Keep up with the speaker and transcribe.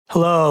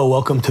Hello,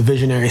 welcome to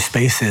Visionary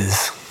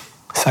Spaces,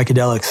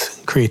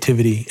 Psychedelics,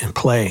 Creativity, and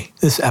Play.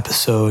 This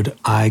episode,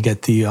 I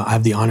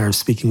have the honor of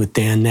speaking with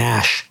Dan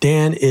Nash.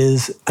 Dan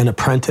is an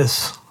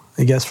apprentice,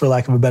 I guess for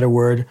lack of a better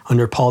word,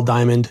 under Paul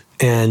Diamond,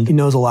 and he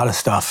knows a lot of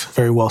stuff,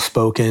 very well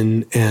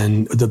spoken,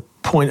 and the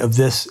point of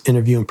this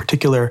interview in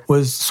particular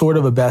was sort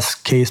of a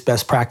best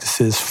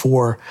practices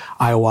for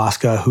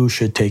ayahuasca, who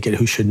should take it,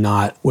 who should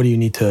not, what do you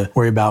need to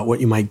worry about, what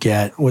you might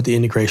get, what the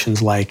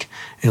integration's like,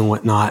 and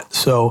whatnot.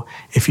 So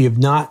if you have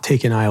not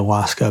taken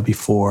ayahuasca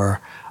before,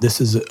 this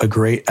is a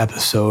great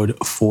episode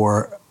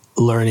for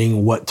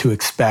learning what to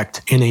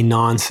expect in a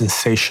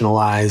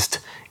non-sensationalized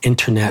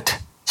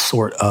internet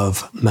sort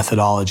of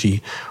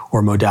methodology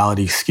or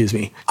modality,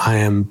 I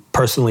am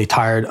personally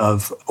tired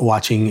of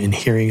watching and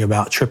hearing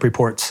about trip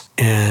reports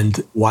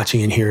and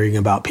watching and hearing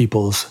about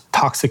people's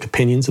toxic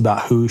opinions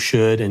about who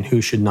should and who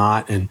should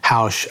not and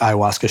how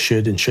ayahuasca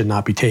should and should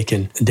not be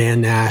taken.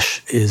 Dan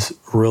Nash is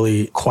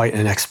really quite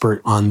an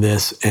expert on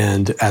this,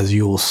 and as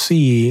you will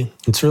see,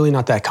 it's really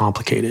not that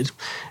complicated,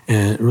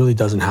 and it really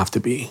doesn't have to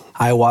be.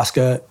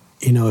 Ayahuasca,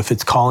 if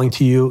it's calling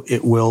to you,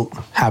 it will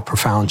have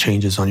profound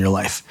changes on your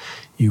life.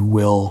 You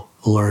will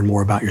learn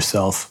more about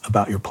yourself,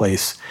 about your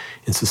place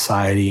in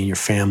society, in your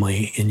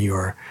family, in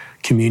your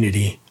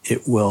community.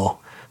 It will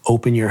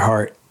open your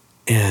heart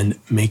and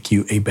make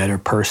you a better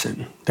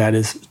person. That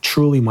is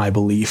truly my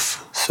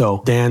belief.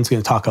 So Dan's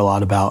going to talk a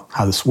lot about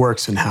how this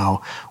works and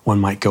how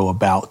one might go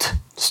about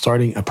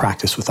starting a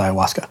practice with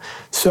ayahuasca.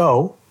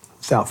 So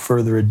without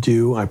further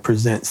ado, I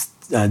present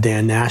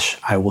Dan Nash.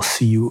 I will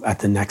see you at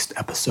the next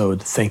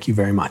episode. Thank you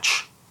very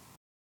much.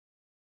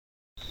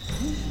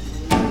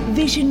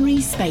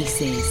 Visionary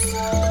Spaces,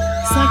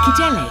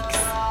 Psychedelics,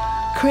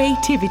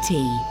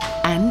 Creativity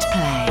and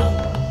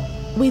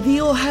Play. With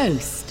your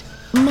host,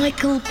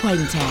 Michael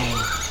Puente.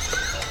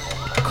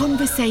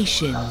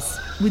 Conversations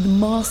with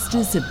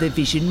masters of the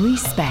visionary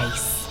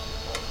space.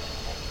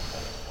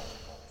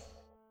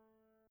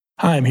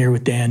 Hi, I'm here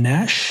with Dan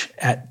Nash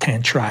at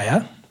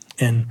Tantraya,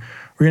 and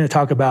we're going to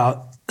talk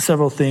about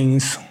several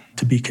things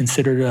to be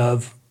considerate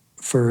of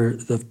for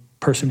the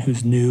person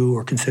who's new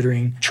or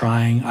considering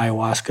trying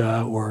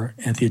ayahuasca or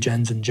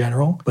entheogens in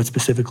general, but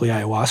specifically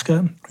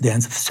ayahuasca.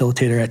 Dan's a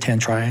facilitator at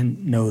Tantraya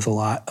and knows a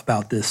lot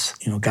about this,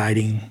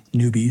 guiding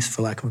newbies,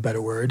 for lack of a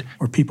better word,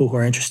 or people who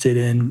are interested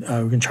in.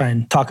 We're going to try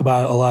and talk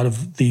about a lot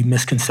of the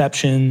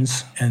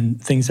misconceptions and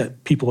things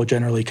that people are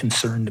generally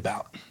concerned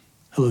about.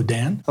 Hello,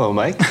 Dan. Hello,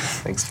 Mike.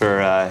 Thanks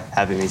for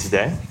having me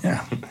today.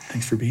 Yeah,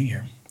 thanks for being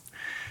here.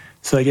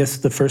 So I guess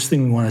the first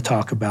thing we want to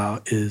talk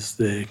about is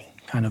the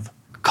kind of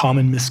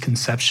common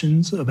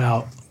misconceptions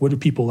about what do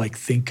people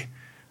think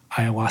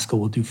ayahuasca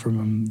will do for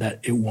them that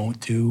it won't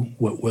do,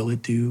 what will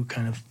it do,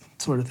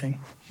 sort of thing?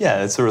 Yeah,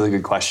 that's a really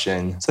good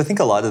question. So I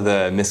think a lot of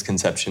the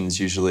misconceptions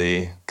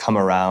usually come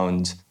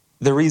around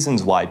the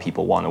reasons why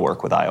people want to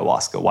work with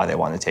ayahuasca, why they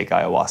want to take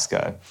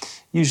ayahuasca.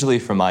 Usually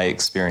from my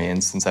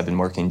experience, since I've been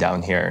working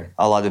down here,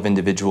 a lot of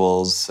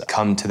individuals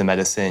come to the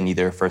medicine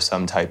either for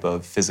some type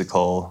of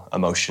physical,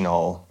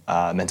 emotional,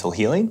 mental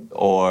healing,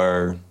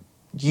 or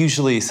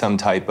usually some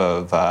type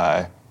of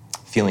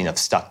feeling of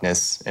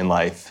stuckness in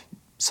life.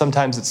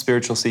 Sometimes it's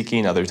spiritual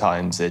seeking, other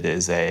times it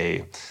is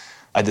a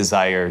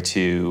desire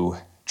to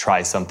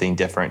try something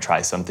different,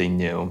 try something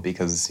new,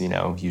 because,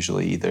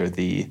 usually either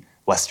the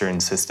Western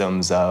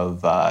systems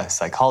of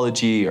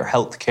psychology or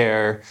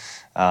healthcare,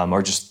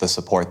 or just the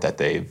support that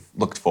they've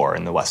looked for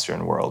in the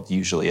Western world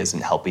usually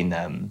isn't helping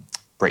them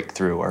break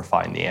through or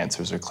find the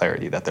answers or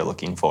clarity that they're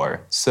looking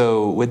for.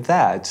 So with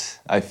that,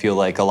 I feel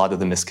like a lot of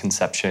the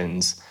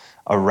misconceptions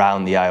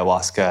around the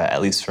ayahuasca,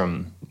 at least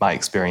from my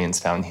experience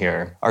down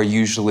here, are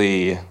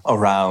usually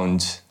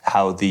around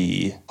how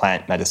the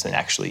plant medicine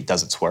actually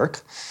does its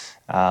work,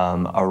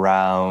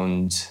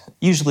 around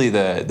usually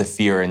the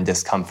fear and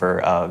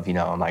discomfort of,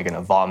 am I going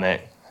to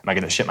vomit? Am I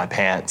going to shit my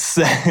pants?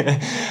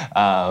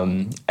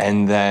 And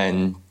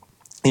then,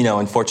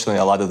 unfortunately,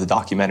 a lot of the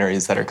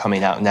documentaries that are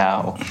coming out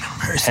now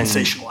very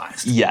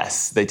sensationalized.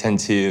 Yes, they tend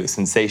to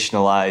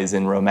sensationalize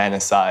and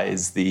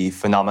romanticize the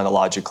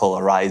phenomenological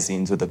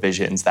arisings or the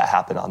visions that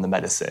happen on the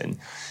medicine.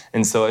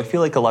 And so I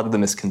feel like a lot of the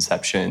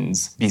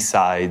misconceptions,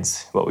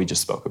 besides what we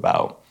just spoke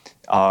about,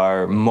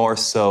 are more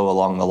so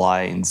along the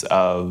lines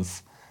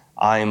of,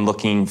 I'm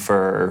looking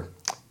for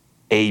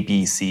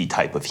ABC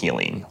type of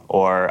healing,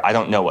 or I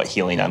don't know what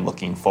healing I'm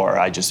looking for.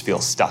 I just feel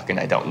stuck and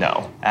I don't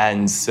know.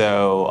 And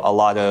so a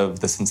lot of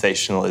the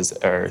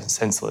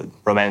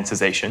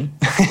romanticization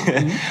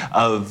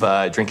of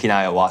drinking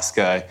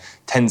ayahuasca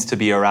tends to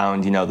be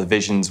around, the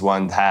visions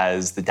one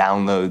has, the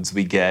downloads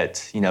we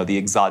get, the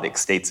exotic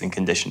states and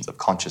conditions of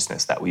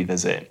consciousness that we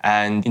visit.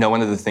 And,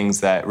 one of the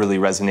things that really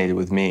resonated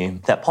with me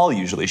that Paul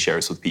usually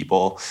shares with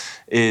people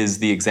is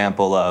the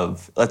example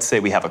of, let's say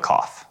we have a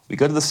cough. We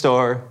go to the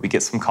store, we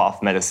get some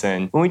cough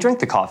medicine. When we drink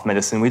the cough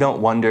medicine, we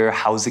don't wonder,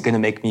 how's it going to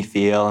make me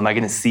feel? Am I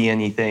going to see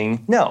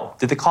anything? No.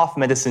 Did the cough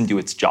medicine do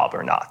its job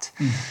or not?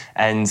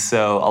 And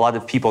so a lot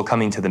of people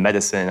coming to the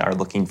medicine are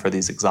looking for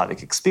these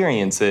exotic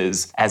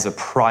experiences as a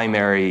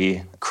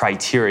primary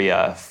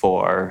criteria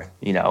for,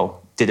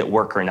 did it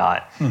work or not,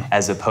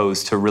 as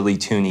opposed to really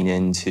tuning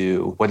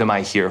into what am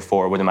I here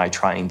for? What am I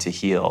trying to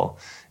heal?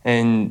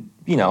 And,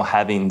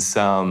 having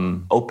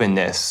some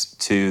openness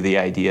to the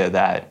idea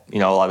that, a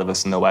lot of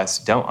us in the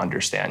West don't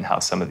understand how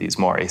some of these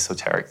more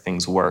esoteric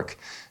things work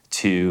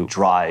to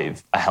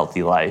drive a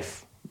healthy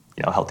life,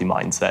 healthy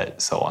mindset,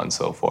 so on and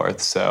so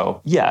forth. So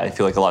yeah, I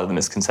feel like a lot of the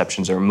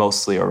misconceptions are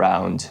mostly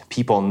around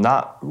people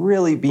not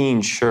really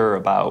being sure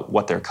about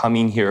what they're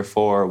coming here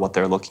for, what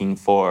they're looking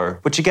for,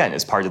 which again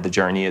is part of the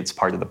journey, it's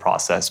part of the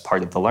process,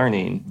 part of the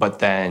learning, but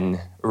then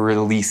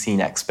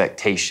releasing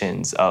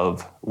expectations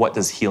of what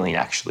does healing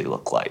actually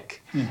look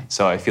like.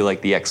 So I feel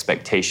like the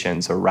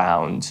expectations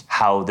around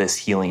how this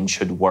healing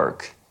should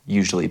work,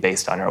 usually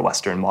based on our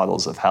Western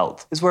models of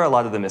health, is where a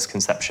lot of the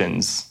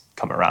misconceptions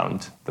come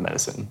around the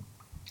medicine.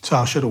 So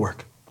how should it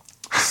work?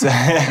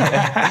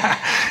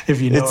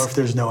 If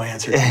there's no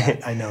answer to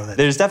that, I know that.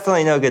 There's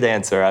definitely no good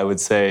answer. I would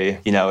say,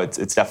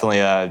 it's definitely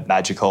a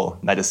magical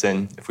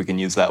medicine, if we can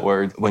use that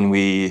word. When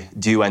we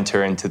do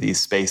enter into these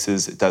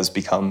spaces, it does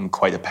become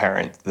quite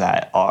apparent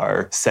that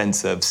our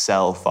sense of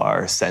self,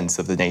 our sense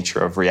of the nature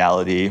of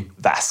reality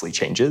vastly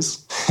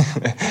changes.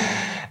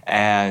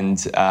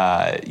 And,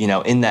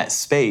 in that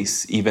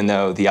space, even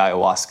though the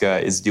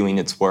ayahuasca is doing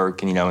its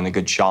work and, and a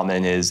good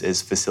shaman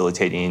is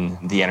facilitating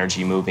the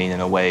energy moving in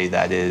a way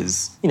that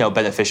is,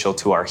 beneficial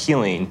to our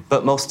healing.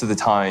 But most of the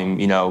time,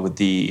 with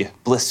the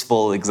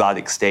blissful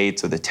exotic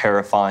states or the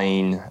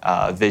terrifying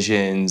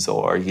visions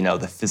or,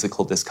 the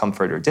physical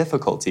discomfort or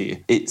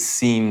difficulty, it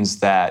seems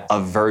that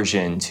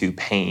aversion to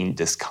pain,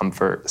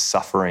 discomfort,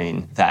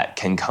 suffering that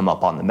can come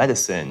up on the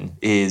medicine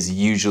is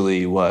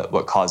usually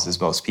what causes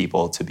most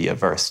people to be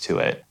averse to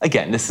it.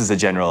 Again, this is a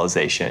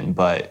generalization,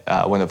 but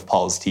one of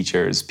Paul's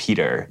teachers,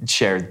 Peter,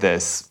 shared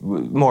this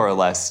more or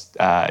less,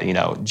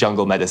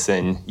 jungle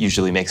medicine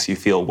usually makes you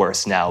feel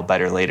worse now,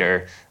 better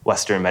later.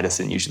 Western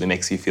medicine usually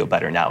makes you feel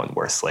better now and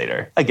worse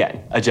later.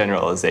 Again, a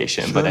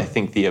generalization, Sure. But I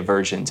think the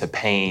aversion to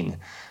pain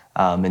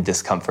and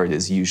discomfort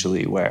is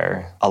usually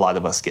where a lot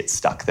of us get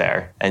stuck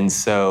there. And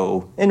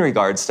so in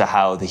regards to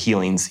how the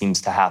healing seems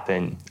to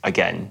happen,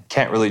 again,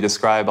 can't really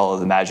describe all of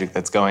the magic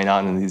that's going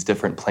on in these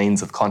different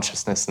planes of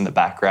consciousness in the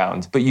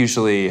background, but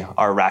usually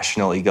our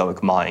rational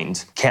egoic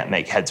mind can't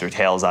make heads or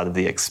tails out of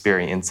the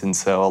experience. And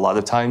so a lot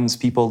of times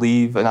people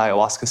leave an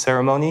ayahuasca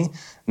ceremony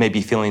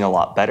maybe feeling a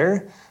lot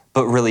better,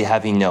 but really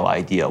having no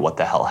idea what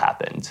the hell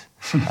happened.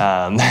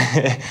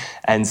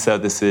 And so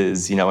this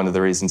is, one of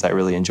the reasons I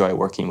really enjoy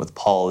working with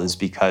Paul is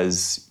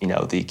because,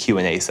 the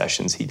Q&A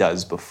sessions he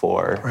does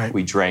before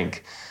we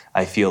drink,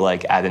 I feel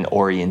like add an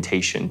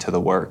orientation to the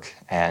work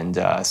and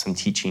some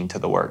teaching to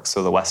the work.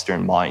 So the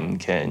Western mind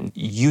can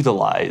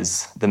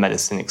utilize the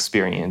medicine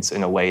experience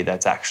in a way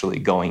that's actually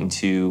going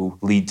to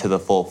lead to the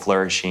full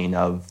flourishing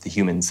of the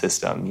human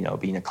system,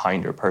 being a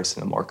kinder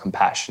person, a more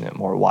compassionate,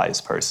 more wise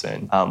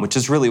person, which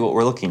is really what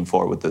we're looking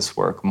for with this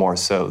work, more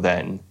so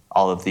than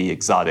all of the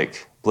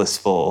exotic,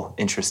 blissful,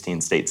 interesting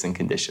states and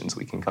conditions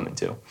we can come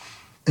into.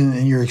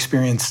 In your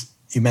experience,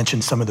 you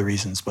mentioned some of the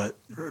reasons, but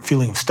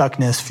feeling of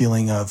stuckness,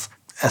 feeling of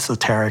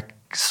esoteric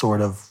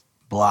sort of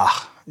blah,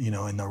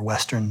 in the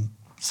Western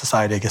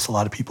society, I guess a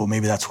lot of people,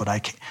 maybe that's what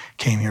I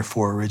came here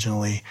for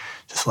originally,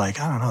 just like,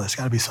 I don't know, there's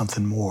got to be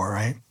something more,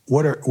 right?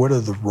 What are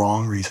the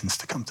wrong reasons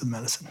to come to the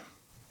medicine?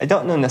 I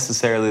don't know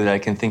necessarily that I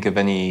can think of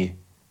any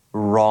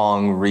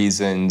wrong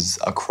reasons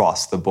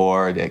across the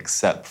board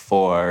except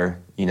for,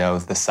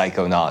 the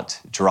psychonaut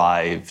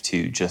drive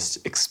to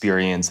just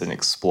experience and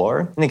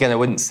explore. And again, I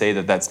wouldn't say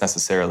that that's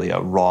necessarily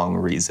a wrong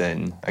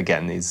reason.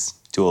 Again, these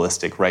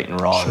dualistic right and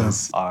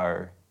wrongs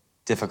are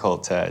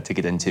difficult to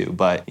get into.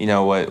 But,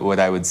 what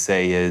I would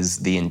say is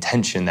the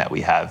intention that we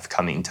have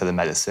coming to the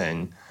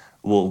medicine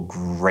will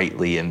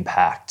greatly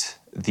impact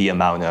the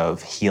amount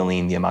of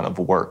healing, the amount of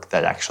work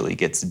that actually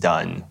gets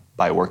done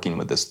by working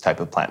with this type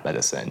of plant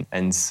medicine.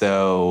 And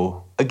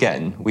so,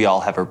 again, we all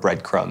have our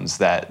breadcrumbs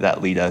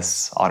that lead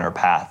us on our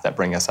path, that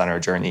bring us on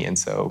our journey. And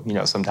so,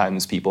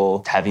 sometimes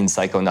people having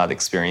psychonaut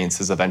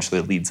experiences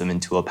eventually leads them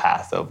into a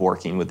path of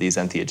working with these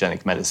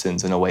entheogenic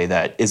medicines in a way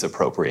that is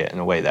appropriate, in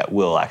a way that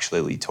will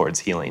actually lead towards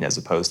healing, as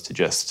opposed to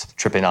just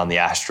tripping on the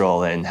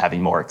astral and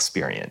having more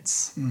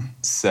experience.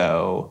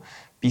 So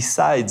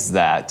besides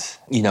that,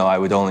 I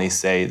would only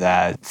say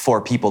that for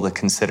people to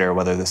consider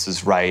whether this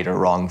is right or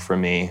wrong for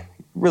me,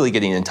 really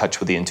getting in touch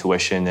with the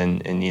intuition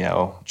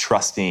and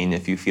trusting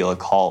if you feel a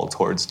call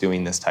towards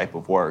doing this type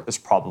of work, there's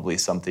probably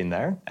something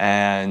there.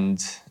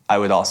 And I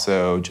would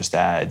also just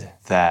add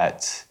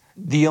that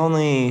the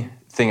only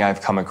thing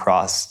I've come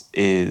across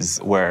is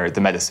where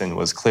the medicine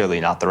was clearly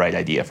not the right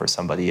idea for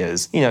somebody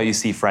is, you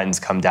see friends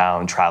come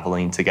down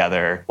traveling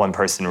together. One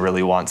person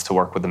really wants to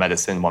work with the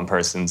medicine. One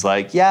person's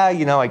like, yeah,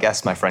 I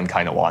guess my friend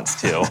kind of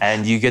wants to.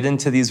 And you get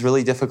into these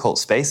really difficult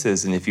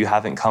spaces. And if you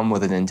haven't come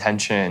with an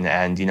intention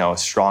and, a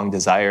strong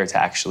desire to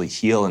actually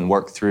heal and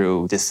work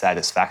through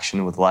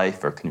dissatisfaction with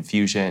life or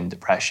confusion,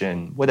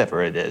 depression,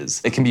 whatever it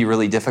is, it can be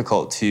really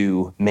difficult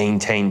to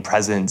maintain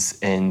presence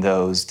in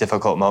those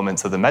difficult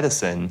moments of the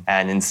medicine.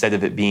 And instead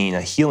of it being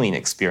a healing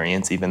experience,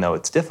 experience, even though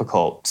it's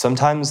difficult.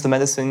 Sometimes the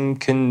medicine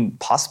can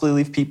possibly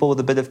leave people with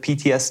a bit of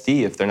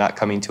PTSD if they're not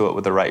coming to it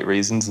with the right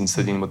reasons and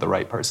sitting with the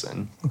right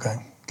person. Okay,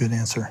 good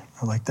answer.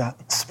 I like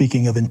that.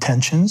 Speaking of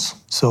intentions,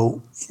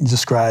 so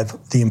describe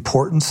the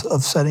importance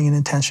of setting an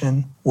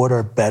intention. What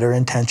are better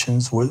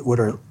intentions? What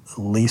are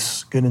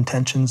least good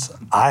intentions?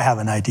 I have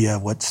an idea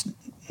of what's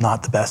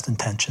not the best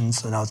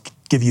intentions, and I'll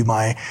give you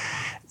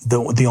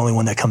the only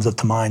one that comes up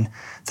to mind.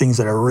 Things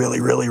that are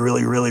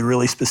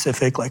really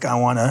specific, like I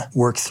want to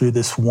work through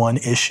this one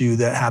issue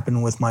that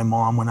happened with my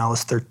mom when I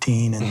was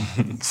 13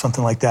 and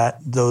something like that.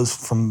 Those,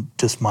 from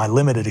just my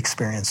limited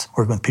experience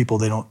working with people,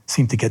 they don't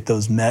seem to get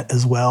those met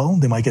as well.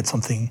 They might get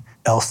something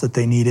else that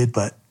they needed,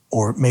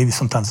 or maybe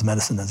sometimes the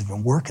medicine doesn't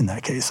even work in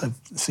that case. I've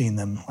seen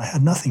them, I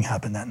had nothing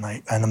happen that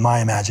night. And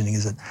my imagining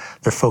is that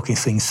they're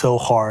focusing so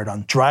hard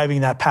on driving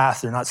that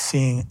path, they're not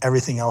seeing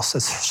everything else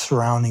that's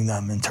surrounding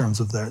them in terms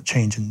of their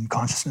change in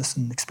consciousness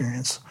and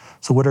experience.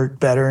 So what are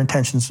better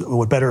intentions,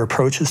 what better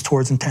approaches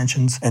towards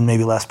intentions, and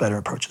maybe less better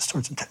approaches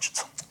towards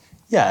intentions?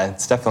 Yeah,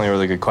 it's definitely a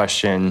really good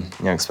question,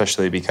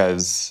 especially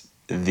because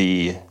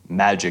the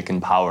magic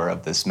and power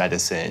of this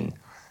medicine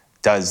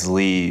does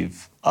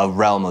leave a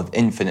realm of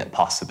infinite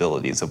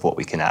possibilities of what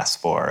we can ask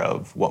for,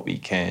 of what we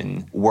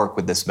can work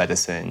with this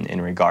medicine in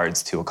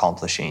regards to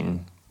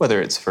accomplishing, whether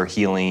it's for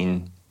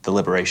healing, the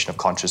liberation of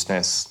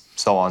consciousness,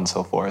 so on and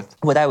so forth.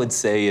 What I would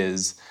say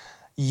is,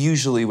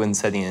 usually when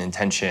setting an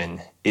intention,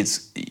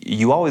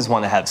 you always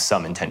want to have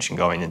some intention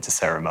going into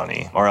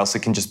ceremony, or else it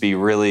can just be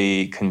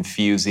really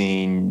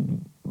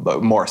confusing,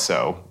 but more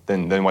so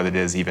than what it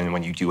is even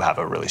when you do have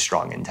a really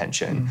strong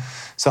intention.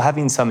 So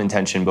having some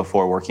intention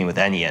before working with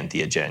any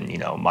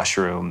entheogen,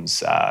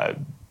 mushrooms,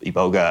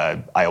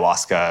 iboga,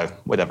 ayahuasca,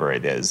 whatever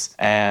it is.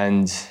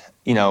 And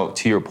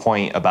to your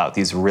point about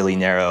these really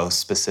narrow,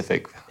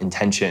 specific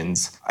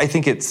intentions, I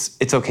think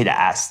it's okay to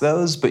ask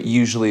those, but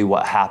usually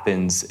what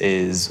happens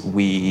is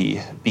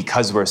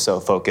because we're so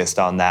focused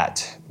on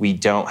that, we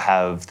don't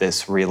have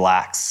this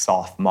relaxed,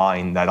 soft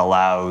mind that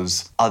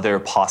allows other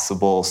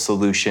possible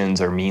solutions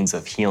or means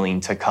of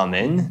healing to come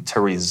in to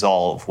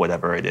resolve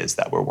whatever it is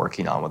that we're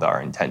working on with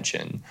our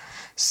intention.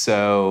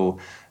 So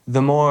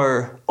the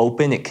more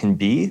open it can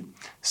be,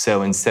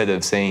 so instead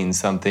of saying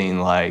something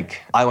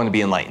like, I want to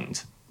be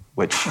enlightened,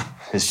 which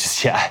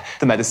is just,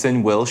 the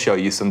medicine will show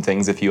you some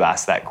things if you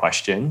ask that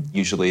question.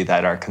 Usually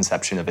that our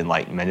conception of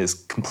enlightenment is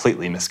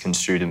completely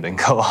misconstrued and been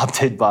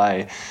co-opted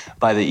by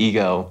the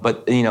ego.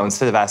 But,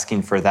 instead of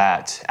asking for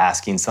that,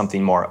 asking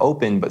something more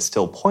open but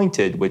still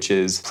pointed, which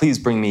is, please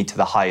bring me to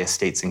the highest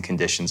states and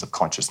conditions of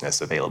consciousness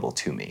available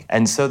to me.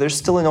 And so there's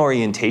still an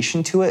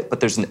orientation to it,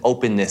 but there's an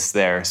openness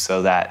there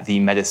so that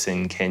the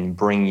medicine can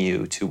bring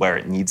you to where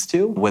it needs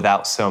to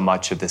without so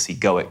much of this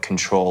egoic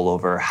control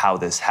over how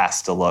this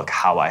has to look,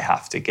 how I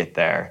have to get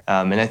there.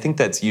 And I think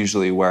that's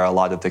usually where a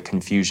lot of the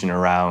confusion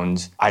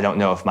around, I don't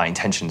know if my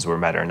intentions were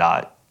met or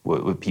not,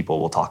 what people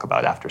will talk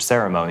about after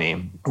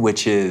ceremony,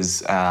 which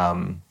is,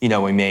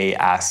 we may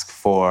ask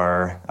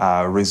for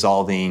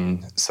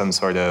resolving some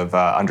sort of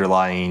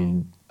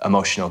underlying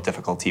emotional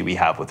difficulty we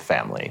have with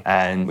family.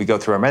 And we go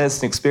through our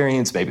medicine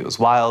experience, maybe it was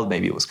wild,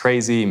 maybe it was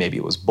crazy, maybe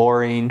it was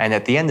boring. And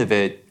at the end of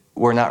it,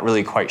 we're not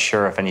really quite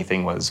sure if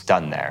anything was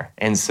done there.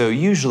 And so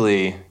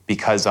usually,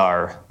 because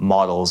our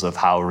models of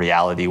how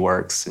reality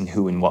works and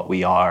who and what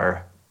we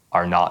are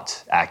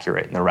not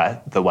accurate in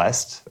the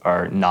West,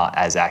 are not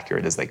as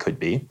accurate as they could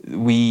be,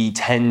 we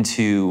tend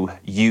to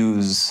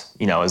use,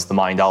 as the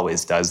mind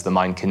always does, the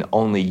mind can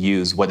only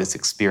use what it's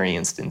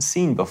experienced and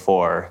seen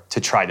before to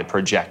try to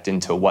project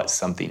into what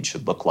something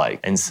should look like.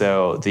 And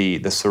so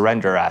the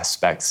surrender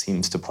aspect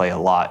seems to play a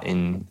lot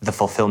in the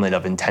fulfillment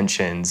of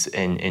intentions,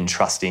 in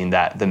trusting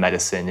that the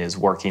medicine is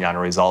working on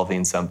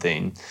resolving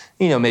something.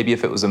 Maybe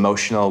if it was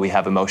emotional, we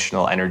have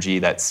emotional energy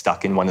that's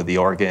stuck in one of the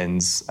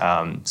organs,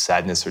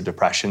 sadness or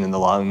depression in the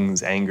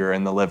lungs, anger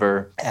in the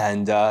liver.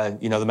 And,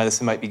 the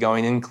medicine might be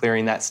going in,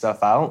 clearing that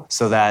stuff out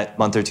so that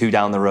month or two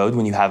down the road,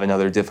 when you have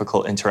another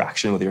difficult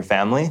interaction with your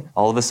family,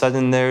 all of a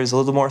sudden there's a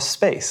little more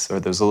space or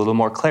there's a little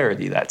more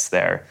clarity that's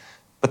there.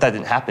 But that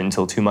didn't happen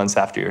until 2 months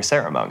after your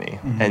ceremony.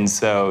 And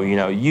so,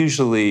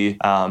 usually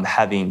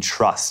having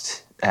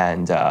trust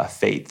and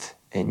faith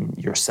in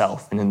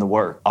yourself and in the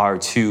work are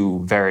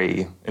two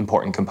very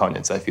important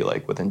components, I feel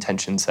like, with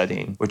intention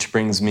setting, which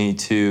brings me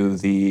to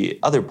the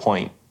other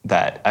point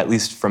that, at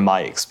least from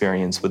my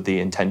experience with the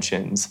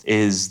intentions,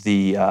 is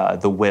the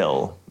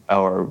will,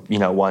 or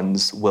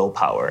one's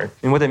willpower.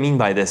 And what I mean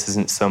by this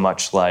isn't so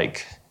much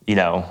like,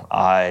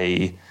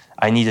 I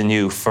need a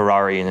new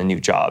Ferrari and a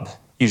new job.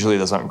 Usually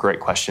those aren't great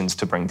questions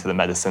to bring to the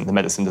medicine. The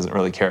medicine doesn't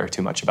really care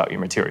too much about your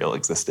material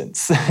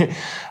existence.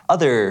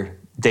 Other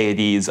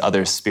deities,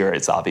 other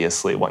spirits,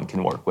 obviously one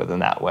can work with in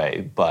that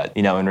way. But,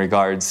 in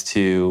regards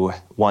to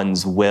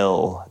one's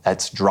will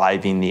that's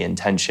driving the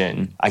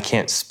intention, I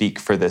can't speak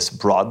for this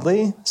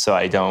broadly, so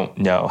I don't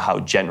know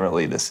how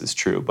generally this is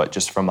true, but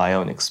just from my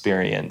own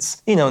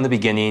experience, in the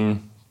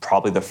beginning,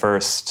 probably the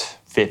first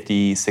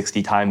 50,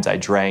 60 times I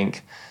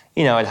drank,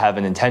 I'd have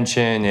an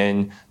intention,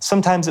 and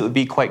sometimes it would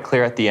be quite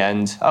clear at the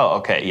end, oh,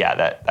 okay, yeah,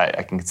 that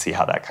I can see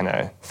how that kind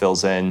of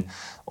fills in.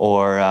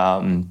 Or,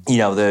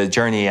 the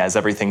journey as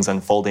everything's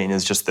unfolding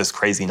is just this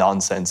crazy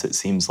nonsense, it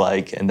seems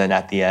like. And then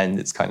at the end,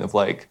 it's kind of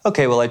like,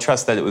 okay, well, I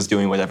trust that it was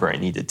doing whatever it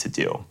needed to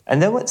do.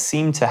 And then what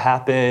seemed to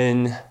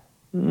happen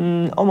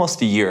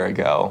almost a year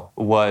ago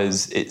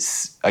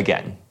was,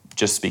 again,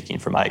 just speaking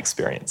from my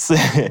experience,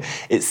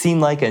 it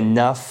seemed like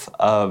enough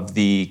of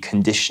the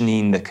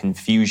conditioning, the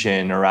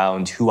confusion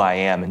around who I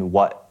am and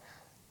what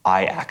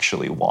I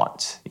actually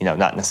want,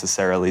 not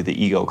necessarily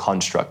the ego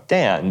construct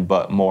Dan,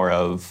 but more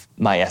of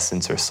my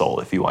essence or soul,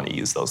 if you want to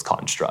use those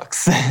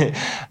constructs.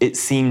 It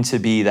seemed to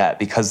be that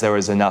because there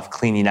was enough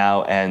cleaning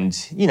out and,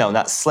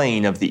 not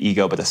slaying of the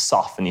ego, but a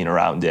softening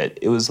around it,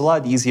 it was a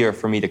lot easier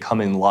for me to come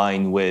in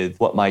line with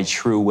what my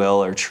true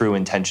will or true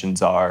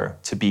intentions are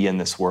to be in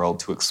this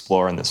world, to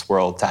explore in this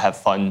world, to have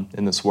fun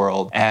in this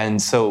world.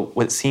 And so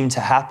what seemed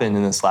to happen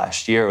in this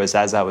last year was,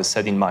 as I was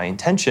setting my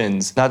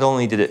intentions, not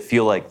only did it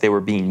feel like they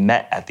were being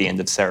met at the end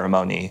of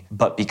ceremony,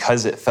 but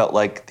because it felt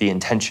like the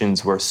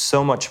intentions were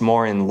so much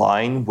more in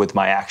line with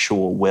my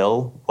actual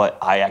will, what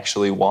I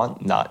actually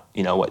want, not,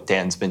 what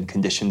Dan's been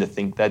conditioned to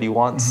think that he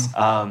wants.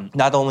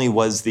 Not only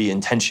was the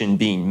intention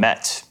being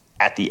met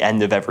at the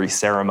end of every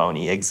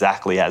ceremony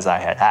exactly as I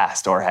had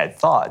asked or had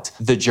thought,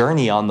 the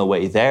journey on the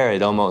way there,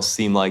 it almost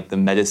seemed like the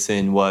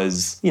medicine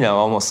was,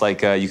 almost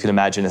like you can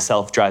imagine a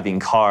self-driving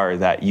car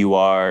that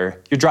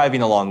you're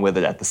driving along with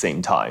it at the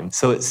same time.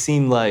 So it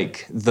seemed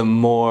like the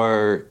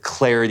more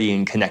clarity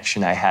and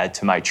connection I had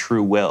to my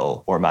true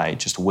will, or my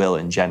just will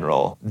in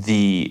general,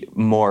 the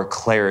more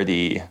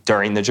clarity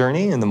during the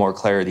journey and the more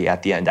clarity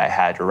at the end I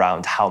had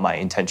around how my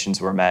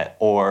intentions were met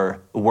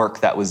or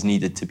work that was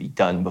needed to be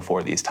done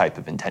before these type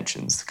of intentions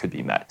could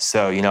be met.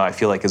 So, I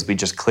feel like as we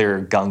just clear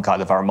gunk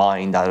out of our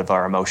mind, out of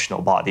our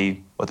emotional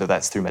body, whether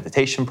that's through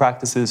meditation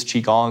practices,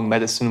 qigong,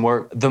 medicine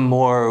work, the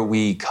more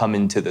we come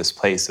into this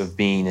place of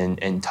being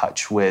in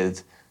touch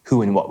with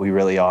who and what we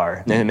really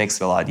are. And it makes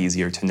it a lot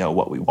easier to know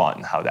what we want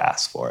and how to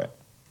ask for it.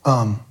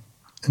 And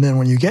then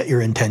when you get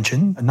your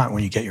intention, not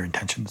when you get your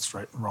intention, that's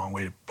the wrong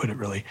way to put it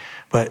really,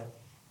 but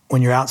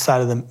when you're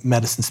outside of the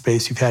medicine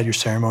space, you've had your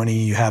ceremony,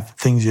 you have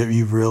things that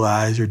you've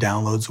realized, your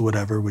downloads or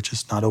whatever, which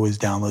is not always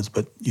downloads,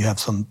 but you have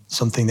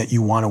something that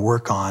you want to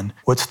work on.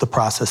 What's the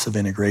process of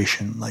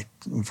integration? Like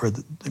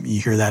you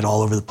hear that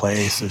all over the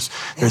place.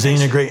 There's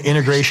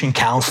integration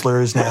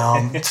counselors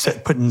now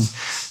putting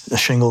the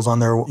shingles on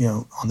their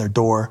on their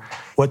door.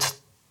 What's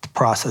the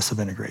process of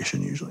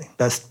integration usually?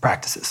 Best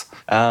practices.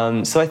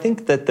 So I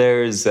think that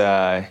there's,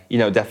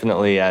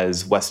 definitely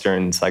as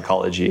Western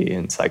psychology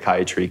and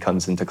psychiatry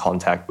comes into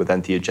contact with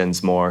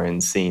entheogens more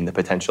and seeing the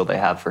potential they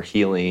have for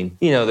healing,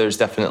 there's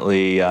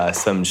definitely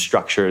some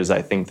structures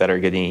I think that are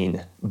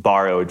getting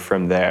borrowed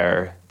from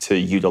there to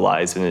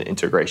utilize in an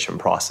integration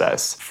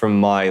process. From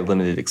my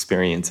limited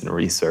experience and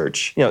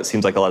research, it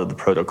seems like a lot of the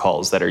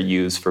protocols that are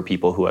used for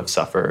people who have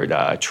suffered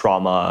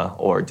trauma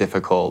or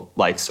difficult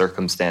life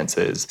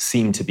circumstances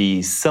seem to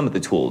be some of the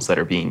tools that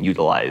are being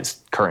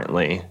utilized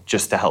currently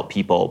just to help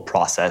people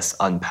process,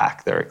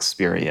 unpack their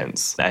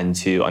experience and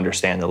to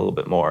understand a little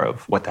bit more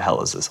of what the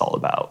hell is this all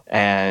about.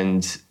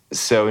 And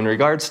so in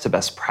regards to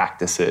best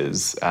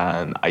practices,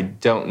 I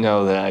don't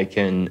know that I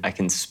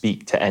can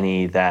speak to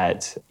any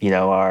that,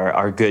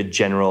 are good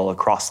general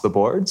across the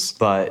boards.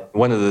 But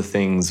one of the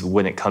things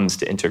when it comes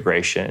to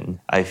integration,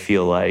 I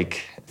feel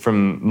like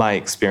from my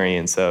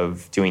experience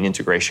of doing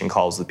integration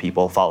calls with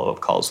people,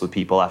 follow-up calls with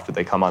people after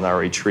they come on our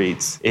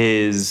retreats,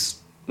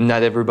 is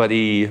not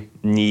everybody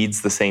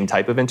needs the same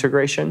type of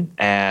integration.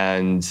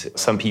 And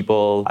some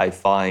people I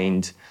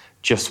find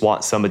just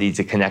want somebody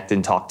to connect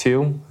and talk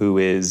to who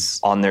is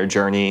on their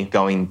journey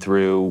going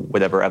through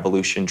whatever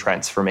evolution,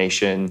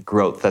 transformation,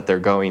 growth that they're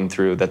going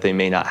through that they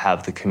may not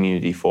have the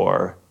community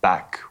for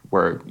back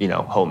where,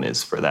 home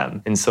is for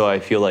them. And so I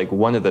feel like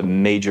one of the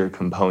major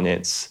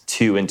components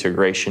to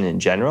integration in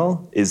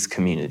general is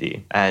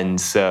community.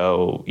 And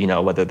so,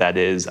 whether that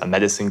is a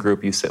medicine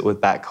group you sit with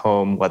back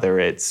home, whether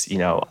it's,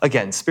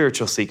 again,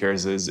 spiritual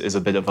seekers is a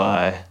bit of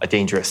a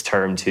dangerous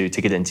term to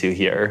get into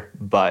here,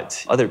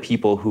 but other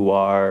people who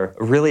are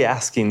really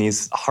asking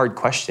these hard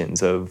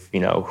questions of,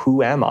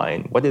 who am I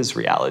and what is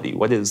reality?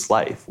 What is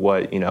life?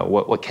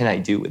 What can I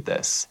do with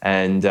this?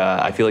 And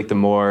I feel like the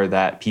more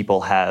that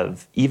people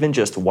have even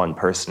just one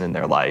person in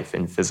their life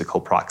in physical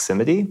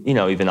proximity,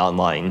 even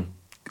online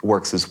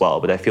works as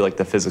well, but I feel like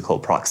the physical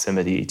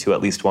proximity to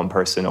at least one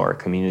person or a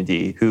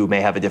community who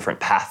may have a different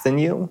path than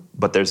you,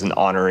 but there's an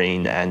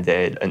honoring and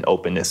an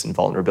openness and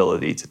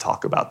vulnerability to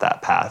talk about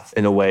that path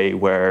in a way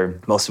where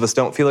most of us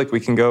don't feel like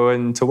we can go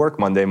into work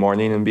Monday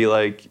morning and be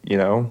like,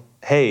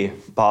 hey,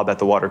 Bob at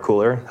the water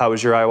cooler, how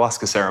was your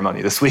ayahuasca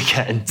ceremony this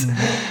weekend?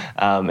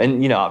 Mm-hmm.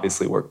 And,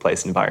 obviously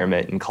workplace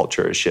environment and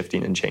culture is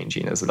shifting and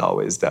changing as it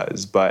always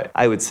does. But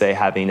I would say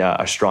having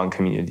a strong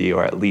community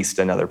or at least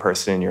another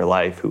person in your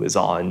life who is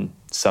on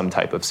some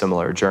type of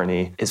similar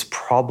journey is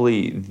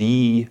probably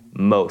the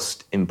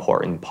most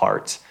important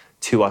part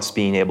to us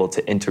being able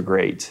to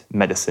integrate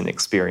medicine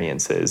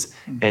experiences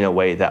in a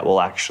way that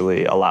will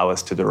actually allow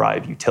us to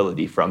derive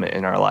utility from it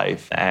in our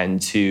life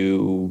and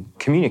to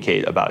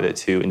communicate about it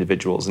to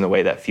individuals in a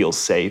way that feels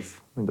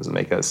safe. It doesn't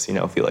make us,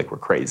 feel like we're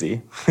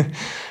crazy.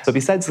 So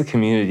besides the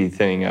community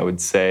thing, I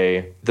would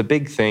say the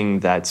big thing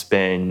that's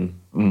been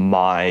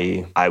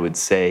my,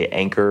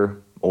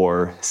 anchor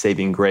or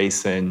saving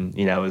grace and,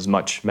 as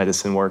much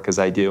medicine work as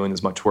I do and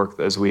as much work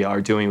as we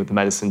are doing with the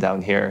medicine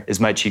down here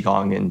is my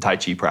Qigong and Tai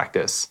Chi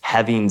practice.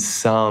 Having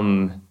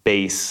some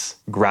base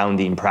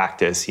grounding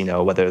practice,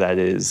 whether that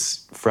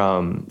is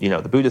from,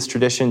 the Buddhist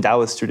tradition,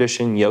 Taoist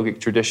tradition, yogic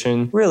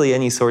tradition, really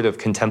any sort of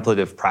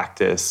contemplative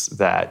practice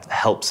that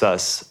helps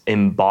us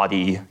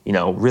embody,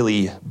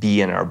 really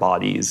be in our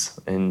bodies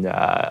and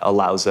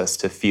allows us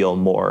to feel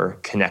more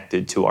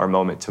connected to our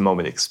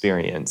moment-to-moment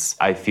experience,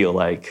 I feel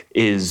like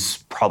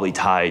is probably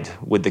tied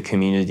with the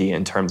community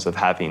in terms of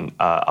having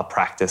a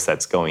practice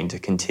that's going to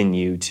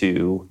continue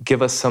to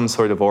give us some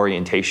sort of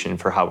orientation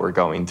for how we're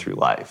going through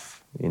life.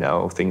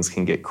 Things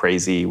can get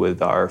crazy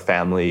with our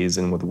families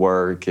and with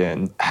work,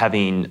 and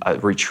having a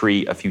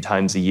retreat a few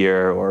times a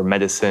year or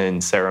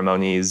medicine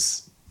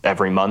ceremonies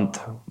every month,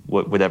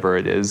 whatever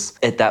it is.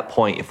 At that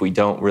point, if we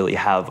don't really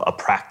have a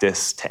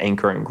practice to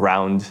anchor and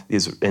ground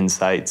these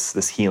insights,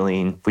 this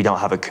healing, if we don't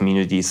have a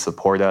community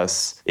support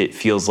us, it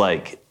feels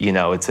like,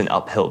 it's an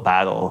uphill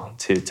battle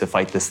to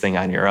fight this thing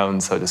on your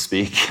own, so to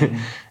speak. Mm-hmm.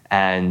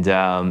 And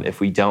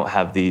if we don't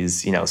have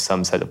these,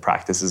 some set of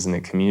practices in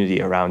the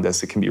community around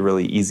us, it can be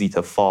really easy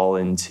to fall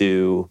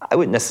into, I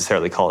wouldn't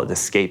necessarily call it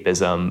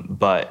escapism,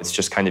 but it's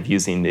just kind of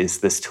using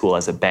this tool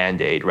as a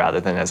Band-Aid rather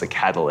than as a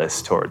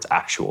catalyst towards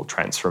actual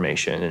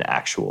transformation and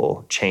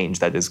actual change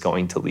that is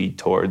going to lead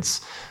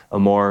towards a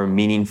more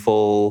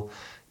meaningful,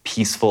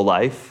 peaceful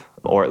life,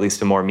 or at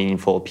least a more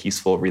meaningful,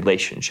 peaceful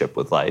relationship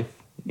with life.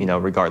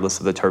 Regardless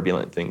of the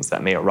turbulent things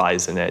that may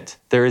arise in it,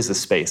 there is a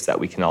space that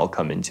we can all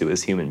come into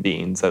as human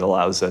beings that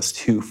allows us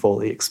to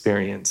fully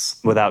experience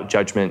without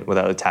judgment,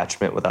 without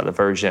attachment, without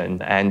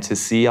aversion, and to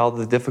see all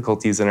the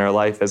difficulties in our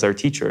life as our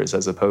teachers,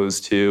 as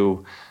opposed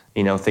to,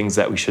 things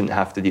that we shouldn't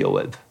have to deal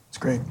with. That's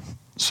great.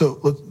 So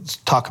let's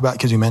talk about,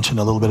 because you mentioned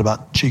a little bit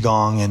about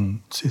Qigong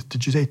and,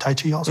 did you say Tai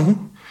Chi also?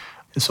 Mm-hmm.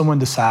 If someone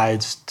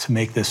decides to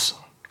make this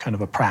kind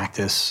of a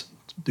practice,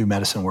 do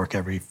medicine work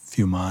every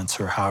few months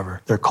or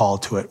however they're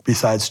called to it,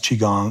 besides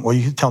Qigong, well,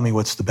 you can tell me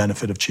what's the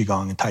benefit of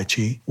Qigong and Tai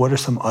Chi. What are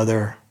some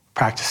other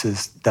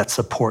practices that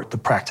support the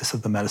practice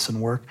of the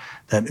medicine work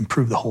that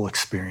improve the whole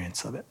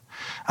experience of it?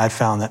 I've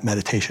found that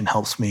meditation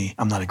helps me.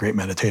 I'm not a great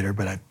meditator,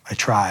 but I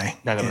try.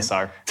 None of us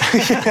are.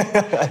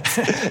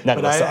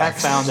 But I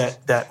found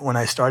that when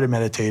I started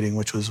meditating,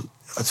 which was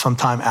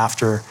sometime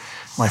after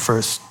my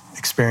first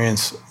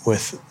experience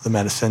with the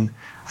medicine,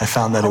 I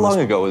found that How long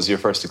ago was your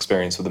first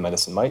experience with the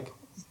medicine, Mike?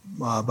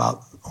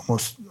 About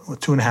almost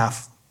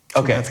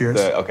 2.5 years.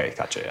 Okay,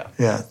 gotcha, yeah.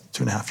 Yeah,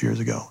 2.5 years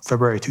ago,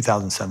 February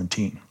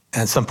 2017.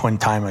 And at some point in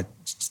time, I,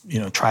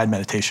 tried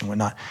meditation and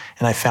whatnot,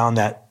 and I found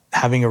that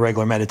having a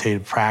regular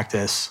meditative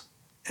practice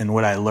and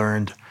what I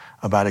learned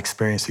about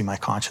experiencing my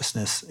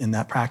consciousness in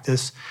that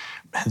practice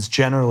has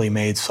generally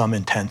made some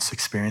intense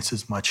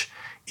experiences much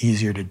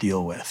easier to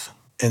deal with.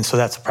 And so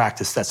that's a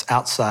practice that's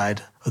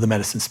outside of the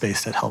medicine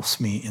space that helps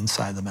me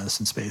inside the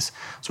medicine space.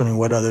 So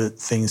what other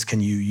things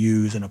can you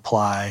use and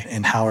apply,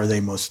 and how are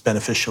they most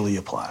beneficially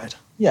applied?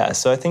 Yeah,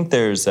 so I think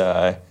there's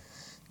kind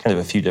of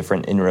a few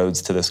different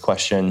inroads to this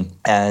question.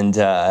 And,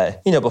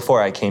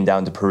 before I came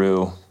down to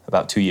Peru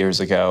about 2 years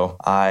ago,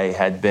 I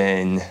had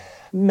been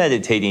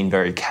meditating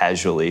very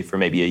casually for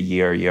maybe a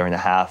year and a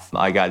half.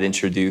 I got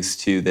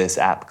introduced to this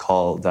app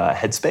called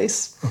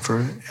Headspace.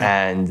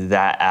 And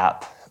that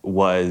app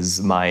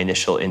was my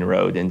initial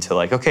inroad into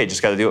okay,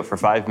 just got to do it for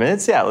 5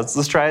 minutes. Yeah,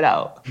 let's try it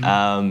out.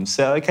 Mm-hmm.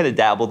 So I kind of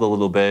dabbled a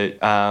little bit.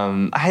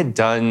 I had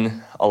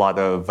done a lot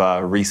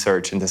of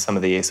research into some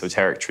of the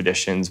esoteric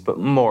traditions, but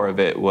more of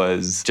it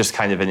was just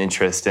kind of an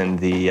interest in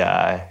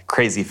the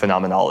crazy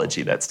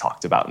phenomenology that's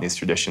talked about in these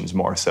traditions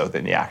more so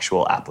than the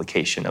actual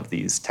application of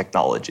these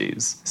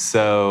technologies.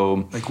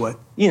 So, like what?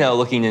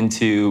 Looking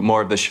into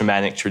more of the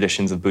shamanic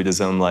traditions of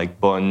Buddhism, like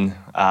Bon,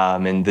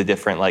 and the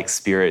different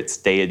spirits,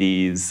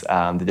 deities,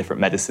 the different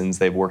medicines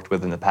they've worked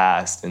with in the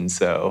past. And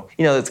so,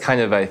 that's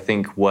kind of, I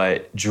think,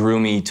 what drew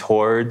me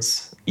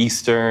towards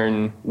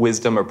Eastern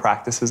wisdom or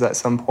practices at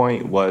some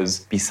point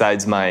was,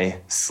 besides my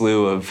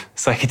slew of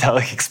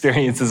psychedelic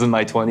experiences in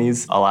my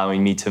 20s,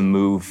 allowing me to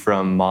move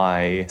from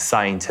my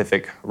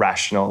scientific,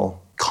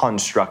 rational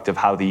construct of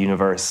how the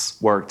universe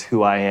worked,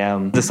 who I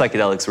am. The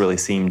psychedelics really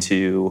seemed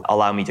to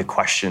allow me to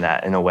question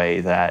that in a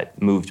way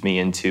that moved me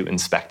into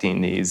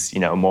inspecting these,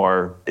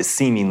 more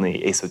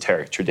seemingly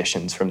esoteric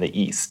traditions from the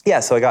East.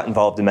 Yeah, so I got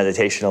involved in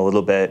meditation a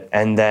little bit.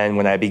 And then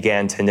when I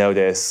began to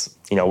notice,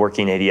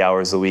 working 80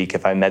 hours a week,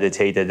 if I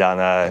meditated on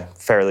a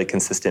fairly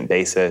consistent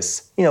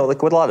basis,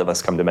 like what a lot of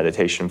us come to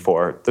meditation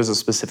for, there's a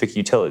specific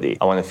utility.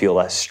 I want to feel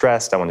less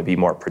stressed. I want to be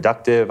more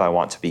productive. I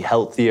want to be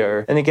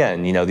healthier. And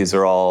again, these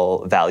are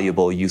all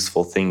valuable,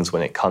 useful things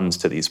when it comes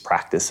to these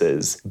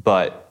practices.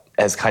 But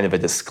as kind of a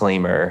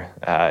disclaimer,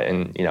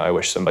 and I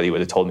wish somebody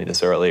would have told me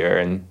this earlier,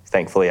 and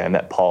thankfully I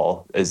met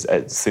Paul as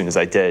soon as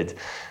I did.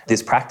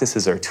 These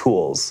practices are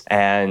tools,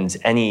 and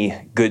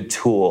any good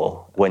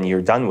tool, when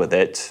you're done with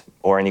it,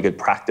 or any good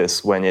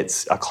practice, when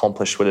it's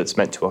accomplished what it's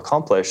meant to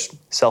accomplish,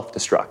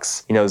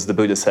 self-destructs. As the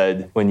Buddha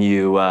said, when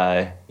you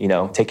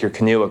take your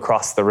canoe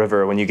across the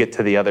river, when you get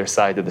to the other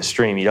side of the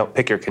stream, you don't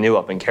pick your canoe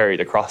up and carry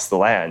it across the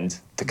land.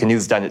 The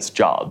canoe's done its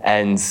job.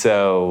 And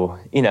so,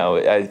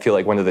 I feel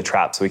like one of the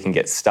traps we can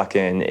get stuck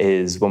in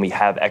is when we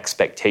have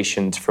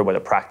expectations for what a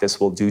practice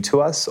will do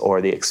to us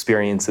or the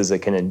experiences it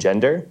can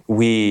engender,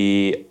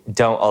 we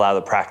don't allow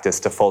the practice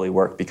to fully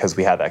work because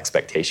we have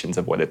expectations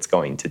of what it's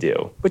going to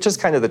do, which is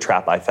kind of the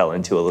trap I fell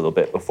into a little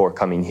bit before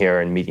coming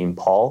here and meeting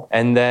Paul.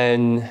 And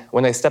then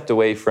when I stepped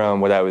away from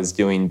what I was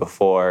doing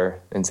before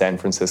in San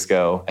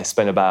Francisco, I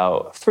spent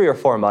about 3 or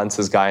 4 months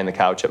as guy on the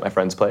couch at my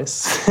friend's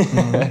place.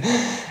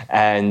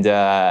 And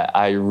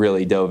I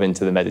really dove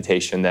into the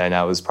meditation then.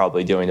 I was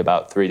probably doing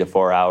about 3 to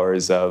 4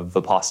 hours of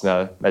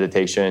Vipassana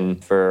meditation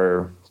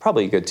for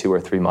probably a good 2 or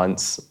 3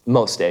 months,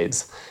 most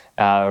days.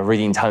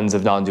 Reading tons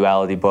of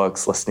non-duality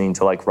books, listening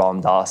to like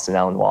Ram Dass and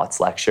Alan Watts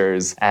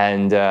lectures.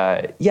 And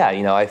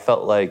I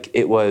felt like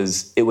it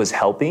was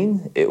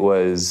helping. It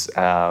was,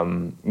 I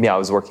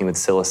was working with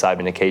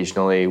psilocybin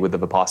occasionally with the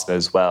Vipassana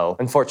as well.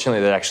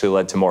 Unfortunately, that actually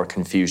led to more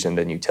confusion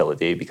than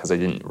utility because I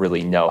didn't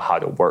really know how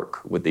to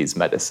work with these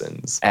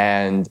medicines.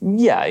 And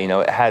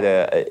it had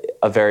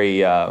a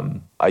very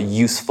a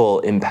useful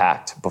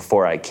impact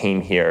before I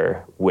came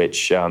here,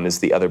 which is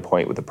the other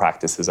point with the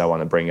practices I want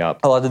to bring up.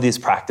 A lot of these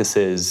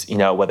practices,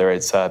 whether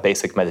it's a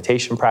basic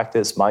meditation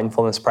practice,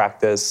 mindfulness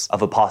practice, a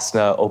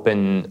Vipassana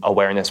open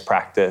awareness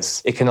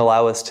practice, it can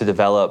allow us to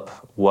develop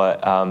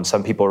what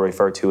some people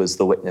refer to as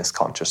the witness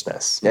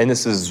consciousness. And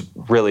this is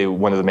really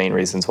one of the main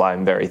reasons why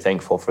I'm very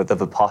thankful for the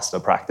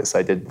Vipassana practice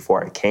I did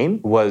before I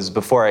came, was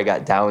before I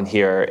got down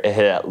here, it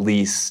had at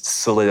least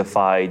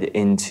solidified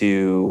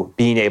into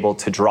being able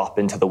to drop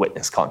into the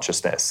witness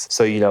consciousness.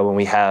 So, when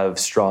we have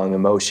strong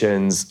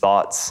emotions,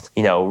 thoughts,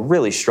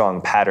 really strong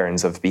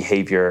patterns of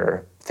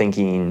behavior,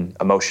 thinking,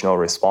 emotional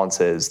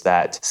responses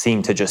that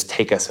seem to just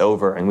take us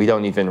over and we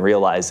don't even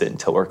realize it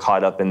until we're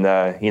caught up in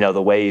the,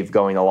 the wave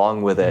going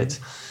along with it.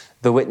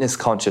 The witness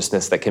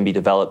consciousness that can be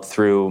developed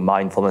through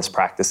mindfulness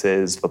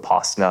practices,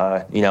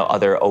 Vipassana,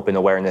 other open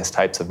awareness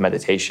types of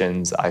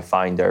meditations, I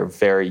find are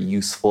very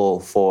useful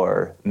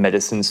for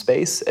medicine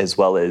space as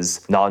well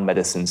as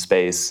non-medicine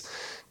space,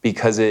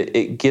 because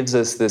it gives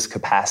us this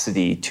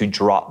capacity to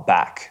drop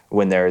back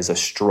when there is a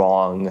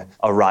strong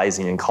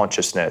arising in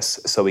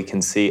consciousness, so we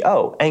can see,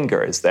 oh,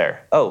 anger is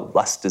there, oh,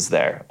 lust is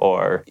there,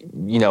 or,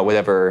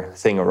 whatever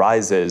thing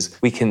arises,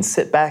 we can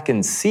sit back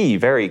and see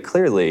very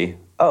clearly,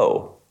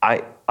 oh,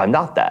 I'm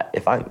not that.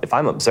 If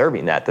I'm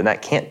observing that, then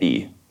that can't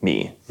be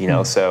me,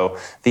 So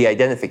the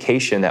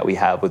identification that we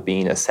have with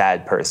being a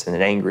sad person,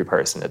 an angry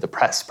person, a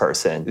depressed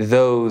person,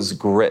 those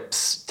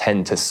grips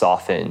tend to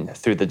soften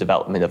through the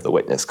development of the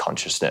witness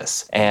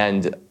consciousness.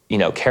 And,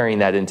 carrying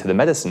that into the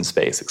medicine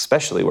space,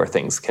 especially where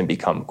things can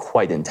become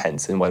quite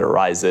intense in what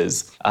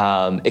arises,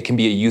 it can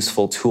be a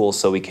useful tool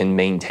so we can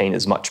maintain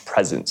as much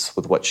presence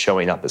with what's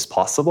showing up as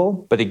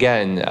possible. But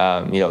again,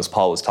 as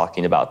Paul was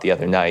talking about the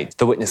other night,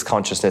 the witness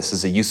consciousness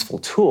is a useful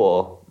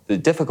tool. The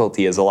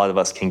difficulty is a lot of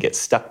us can get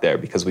stuck there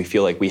because we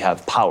feel like we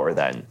have power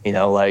then,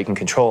 like I can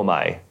control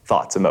my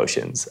thoughts,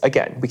 emotions.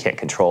 Again, we can't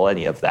control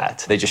any of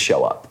that. They just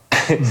show up.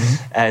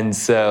 And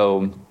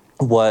so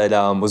what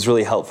was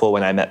really helpful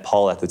when I met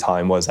Paul at the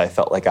time was I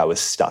felt like I was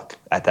stuck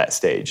at that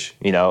stage.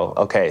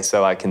 Okay,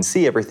 so I can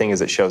see everything as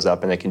it shows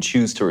up and I can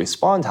choose to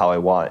respond how I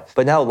want,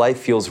 but now life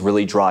feels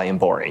really dry and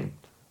boring.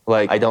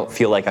 Like, I don't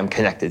feel like I'm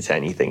connected to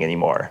anything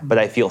anymore, but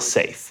I feel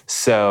safe.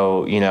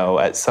 So,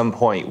 at some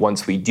point,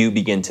 once we do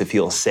begin to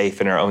feel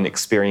safe in our own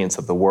experience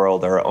of the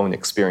world, our own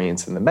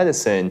experience in the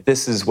medicine,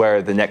 this is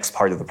where the next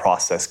part of the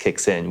process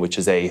kicks in, which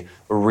is a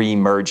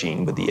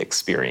re-merging with the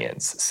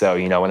experience. So,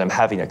 when I'm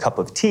having a cup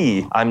of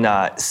tea, I'm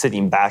not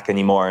sitting back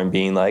anymore and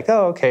being like,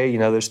 oh, okay,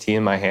 there's tea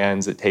in my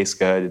hands, it tastes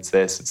good, it's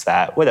this, it's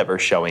that, whatever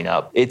showing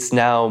up. It's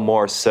now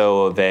more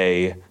so of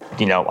a,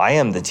 I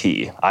am the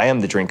tea. I am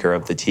the drinker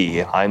of the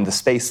tea. I'm the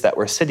space that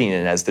we're sitting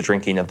in as the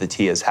drinking of the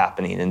tea is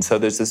happening. And so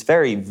there's this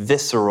very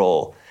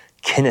visceral,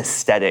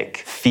 kinesthetic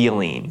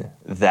feeling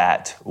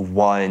that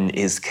one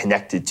is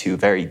connected to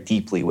very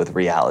deeply with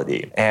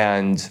reality.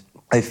 And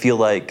I feel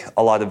like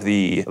a lot of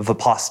the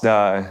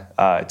Vipassana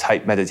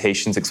type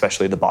meditations,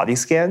 especially the body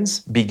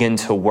scans, begin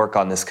to work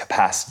on this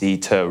capacity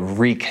to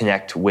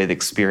reconnect with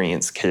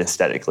experience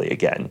kinesthetically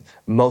again.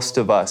 Most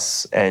of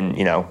us, and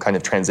kind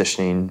of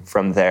transitioning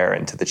from there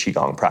into the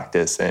Qigong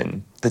practice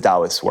and the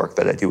Taoist work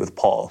that I do with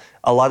Paul,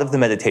 a lot of the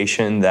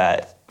meditation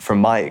that, from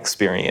my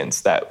experience,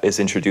 that is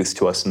introduced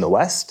to us in the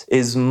West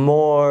is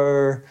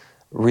more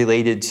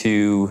related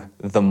to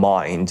the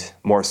mind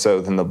more so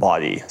than the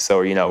body. So,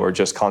 we're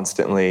just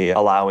constantly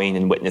allowing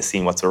and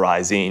witnessing what's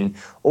arising,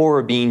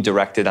 or being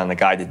directed on a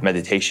guided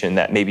meditation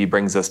that maybe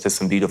brings us to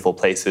some beautiful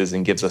places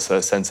and gives us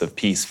a sense of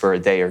peace for a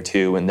day or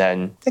two, and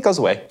then it goes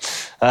away,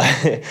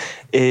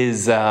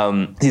 is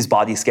these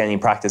body scanning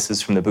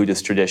practices from the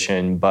Buddhist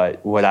tradition.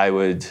 But what I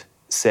would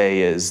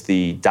say is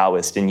the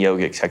Taoist and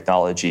yogic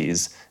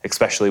technologies,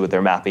 especially with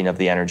their mapping of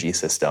the energy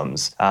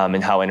systems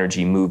and how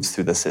energy moves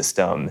through the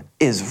system,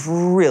 is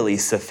really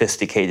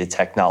sophisticated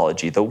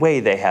technology. The way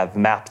they have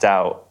mapped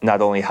out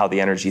not only how the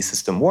energy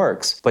system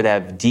works, but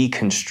have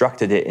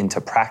deconstructed it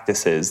into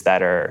practices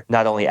that are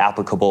not only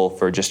applicable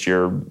for just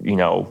your,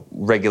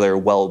 regular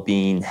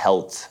well-being,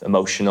 health,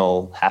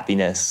 emotional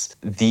happiness.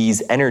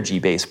 These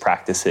energy-based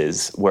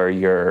practices where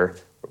you're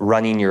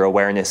running your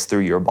awareness through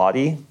your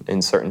body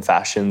in certain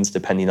fashions,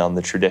 depending on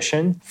the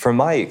tradition. From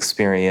my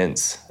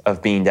experience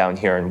of being down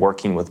here and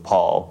working with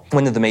Paul,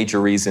 one of the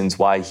major reasons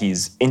why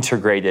he's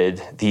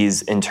integrated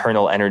these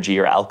internal energy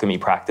or alchemy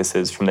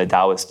practices from the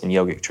Taoist and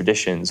yogic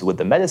traditions with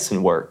the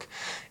medicine work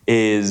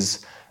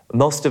is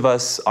most of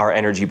us, our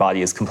energy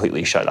body is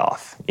completely shut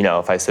off.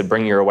 If I said,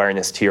 bring your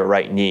awareness to your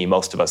right knee,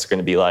 most of us are going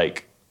to be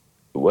like,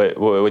 what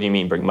do you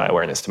mean bring my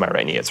awareness to my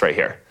right knee? It's right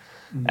here.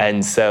 Mm-hmm.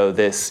 And so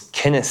this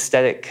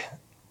kinesthetic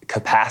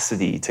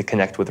capacity to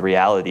connect with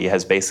reality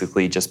has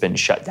basically just been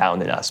shut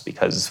down in us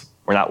because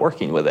we're not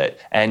working with it.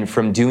 And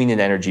from doing an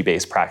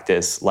energy-based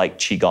practice like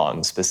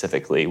Qigong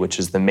specifically, which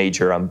is the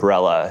major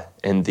umbrella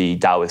in the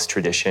Taoist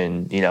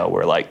tradition,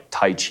 where like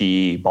Tai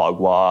Chi,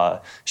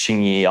 Bagua,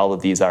 Xingyi, all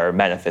of these are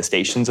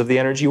manifestations of the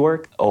energy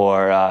work,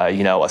 or,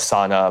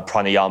 asana,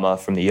 pranayama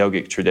from the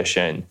yogic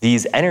tradition.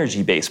 These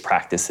energy-based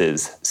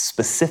practices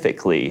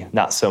specifically,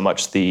 not so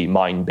much the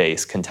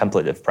mind-based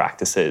contemplative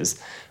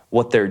practices,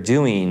 what they're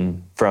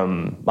doing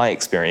from my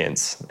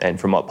experience and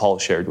from what Paul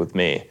shared with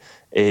me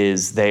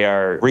is they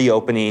are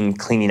reopening,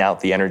 cleaning out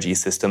the energy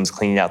systems,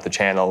 cleaning out the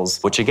channels,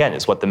 which again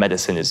is what the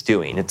medicine is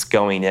doing. It's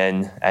going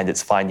in and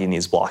it's finding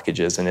these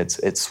blockages and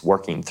it's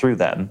working through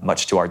them,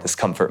 much to our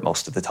discomfort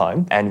most of the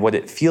time. And what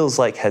it feels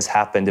like has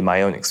happened in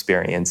my own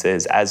experience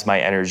is as my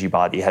energy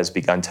body has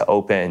begun to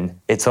open,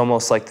 it's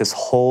almost like this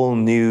whole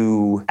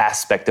new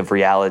aspect of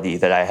reality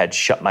that I had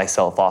shut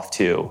myself off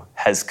to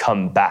has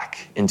come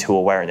back into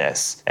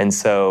awareness. And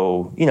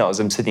so, as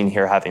I'm sitting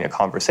here having a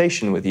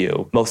conversation with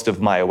you, most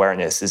of my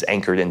awareness is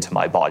anchored into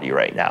my body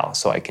right now.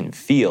 So I can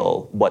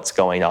feel what's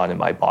going on in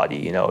my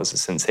body, as a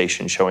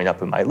sensation showing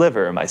up in my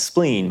liver, my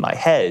spleen, my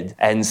head.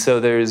 And so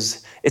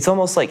it's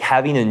almost like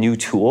having a new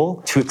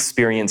tool to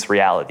experience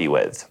reality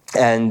with.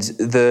 And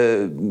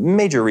the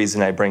major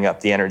reason I bring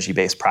up the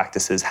energy-based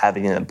practices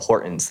having an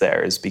importance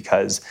there is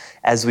because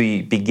as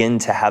we begin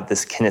to have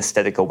this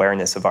kinesthetic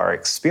awareness of our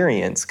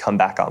experience come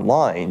back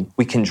online,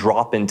 we can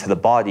drop into the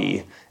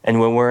body.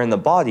 And when we're in the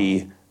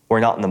body, we're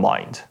not in the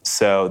mind.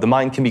 So the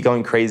mind can be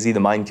going crazy, the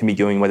mind can be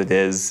doing what it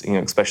is,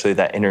 especially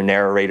that inner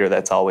narrator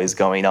that's always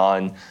going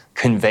on,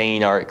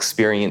 conveying our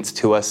experience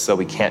to us so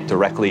we can't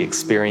directly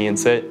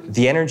experience it.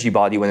 The energy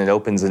body, when it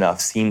opens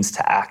enough, seems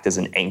to act as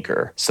an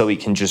anchor. So we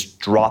can just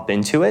drop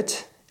into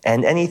it.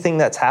 And anything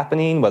that's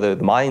happening, whether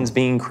the mind's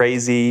being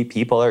crazy,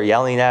 people are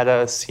yelling at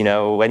us,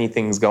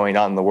 anything's going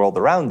on in the world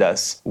around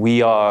us,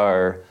 we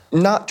are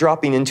not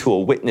dropping into a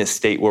witness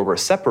state where we're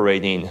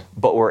separating,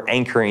 but we're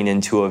anchoring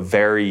into a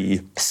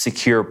very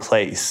secure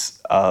place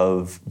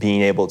of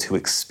being able to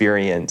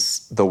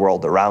experience the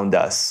world around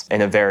us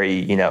in a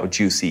very,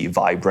 juicy,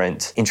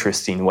 vibrant,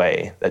 interesting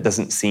way that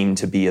doesn't seem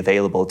to be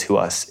available to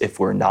us if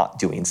we're not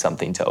doing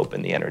something to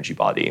open the energy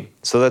body.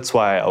 So that's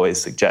why I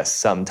always suggest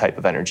some type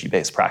of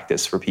energy-based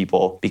practice for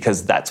people,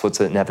 because that's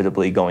what's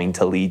inevitably going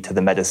to lead to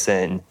the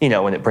medicine,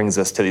 when it brings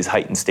us to these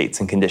heightened states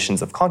and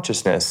conditions of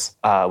consciousness,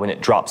 when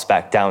it drops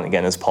back down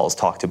again, as Paul's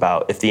talked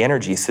about. If the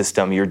energy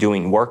system, you're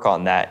doing work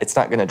on that, it's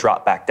not going to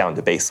drop back down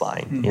to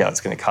baseline. Mm-hmm. It's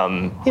going to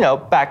come,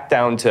 back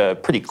down to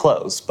pretty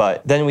close,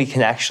 but then we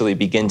can actually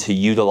begin to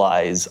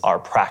utilize our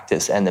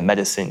practice and the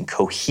medicine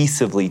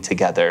cohesively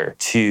together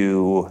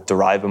to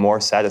derive a more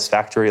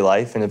satisfactory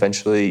life and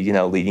eventually,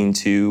 leading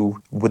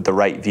to, with the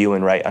right view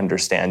and right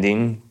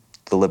understanding,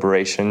 the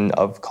liberation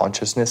of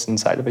consciousness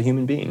inside of a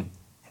human being.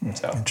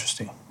 So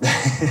interesting.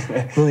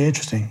 Really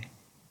interesting.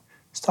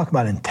 Let's talk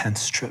about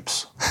intense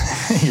trips.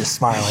 You're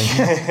smiling.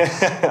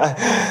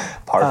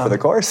 Par for the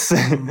course.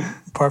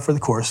 Par for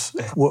the course.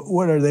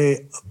 What are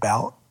they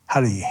about? How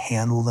do you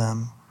handle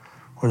them?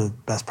 What are the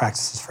best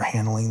practices for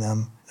handling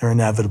them? They're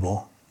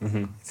inevitable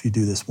if you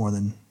do this more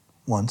than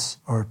once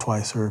or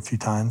twice or a few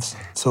times.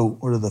 So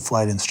what are the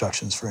flight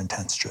instructions for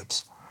intense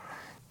trips?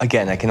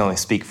 Again, I can only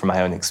speak from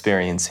my own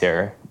experience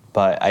here,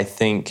 but I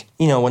think,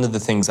 one of the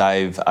things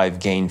I've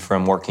gained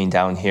from working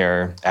down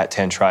here at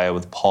Tantraya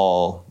with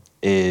Paul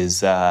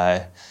is,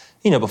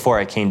 before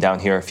I came down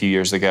here a few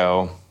years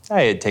ago,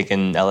 I had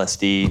taken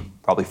LSD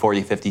probably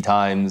 40, 50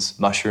 times,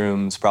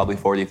 mushrooms probably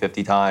 40,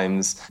 50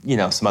 times,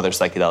 some other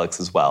psychedelics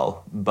as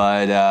well.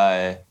 But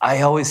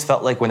I always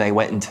felt like when I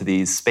went into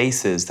these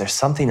spaces, there's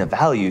something of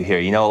value here.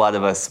 A lot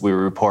of us, we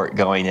report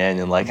going in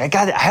and like, I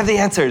got it, I have the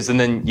answers. And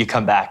then you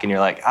come back and you're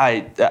like,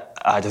 it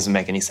doesn't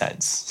make any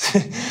sense.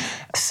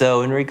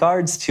 So in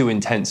regards to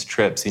intense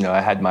trips,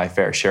 I had my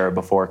fair share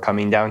before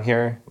coming down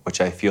here,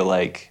 which I feel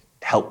like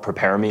helped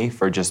prepare me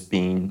for just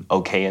being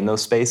okay in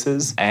those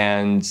spaces.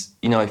 And,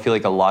 I feel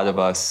like a lot of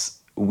us,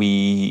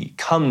 we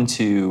come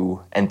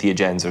to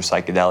entheogens or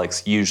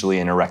psychedelics usually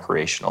in a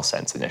recreational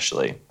sense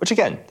initially, which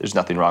again, there's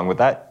nothing wrong with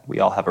that. We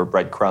all have our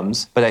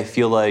breadcrumbs. But I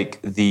feel like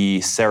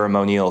the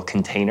ceremonial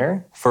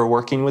container for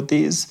working with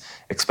these,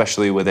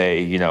 especially with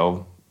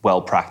a,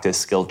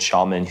 well-practiced, skilled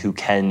shaman who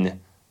can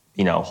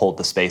hold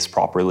the space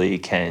properly,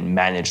 can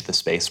manage the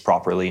space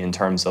properly in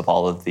terms of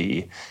all of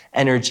the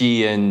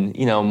energy and,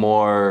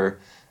 more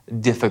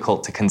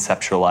difficult to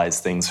conceptualize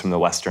things from the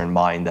Western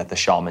mind that the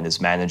shaman is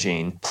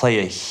managing, play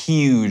a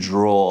huge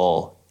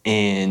role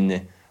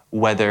in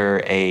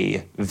whether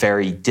a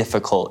very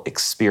difficult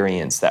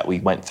experience that we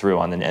went through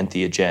on an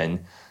entheogen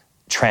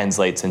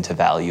translates into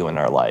value in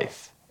our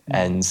life.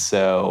 And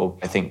so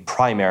I think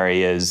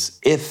primary is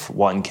if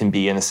one can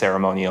be in a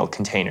ceremonial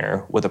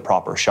container with a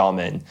proper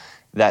shaman,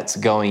 that's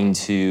going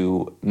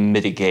to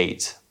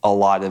mitigate a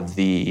lot of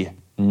the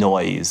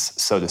noise,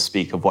 so to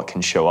speak, of what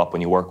can show up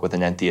when you work with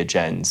an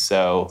entheogen.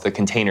 So if the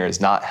container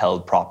is not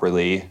held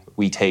properly,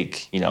 we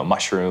take,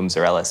 mushrooms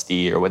or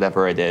LSD or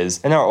whatever it is,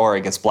 and our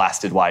aura gets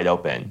blasted wide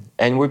open.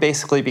 And we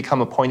basically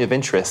become a point of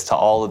interest to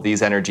all of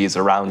these energies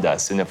around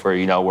us. And if we're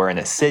in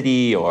a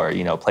city or,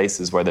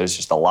 places where there's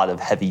just a lot of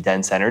heavy,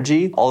 dense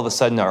energy, all of a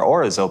sudden our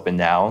aura is open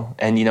now.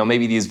 And,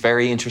 maybe these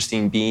very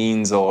interesting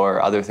beings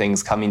or other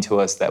things coming to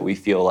us that we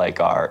feel like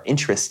are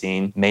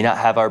interesting may not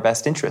have our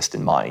best interest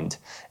in mind.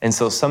 And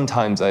so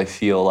sometimes I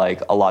feel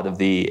like a lot of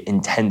the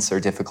intense or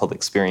difficult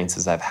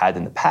experiences I've had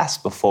in the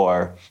past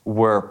before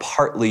were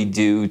partly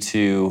due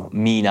to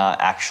me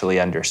not actually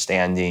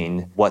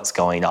understanding what's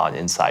going on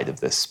inside of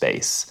this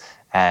space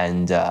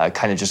and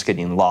kind of just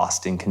getting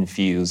lost and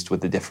confused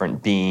with the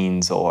different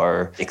beings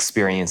or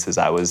experiences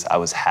I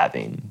was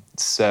having.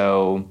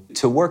 So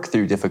to work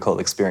through difficult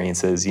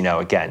experiences,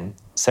 again,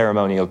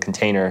 ceremonial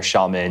container,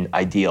 shaman,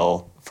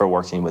 ideal for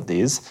working with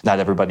these. Not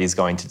everybody's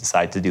going to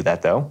decide to do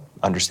that though,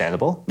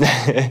 understandable.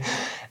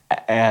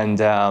 And,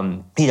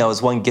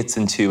 as one gets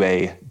into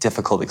a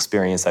difficult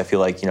experience, I feel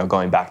like,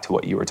 going back to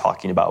what you were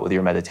talking about with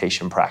your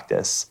meditation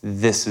practice,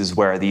 this is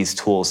where these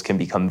tools can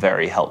become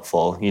very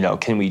helpful.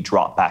 Can we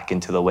drop back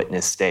into the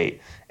witness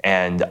state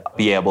and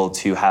be able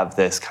to have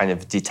this kind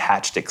of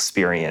detached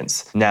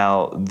experience?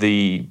 Now,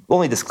 the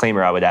only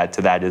disclaimer I would add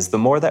to that is the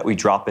more that we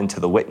drop into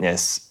the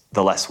witness,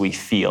 the less we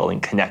feel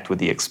and connect with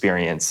the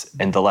experience,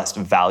 and the less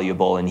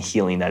valuable and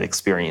healing that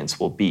experience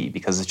will be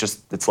because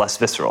it's less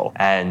visceral.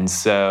 And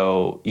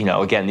so,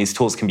 again, these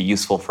tools can be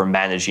useful for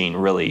managing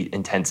really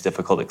intense,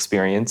 difficult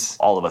experience.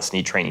 All of us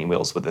need training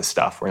wheels with this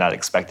stuff. We're not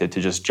expected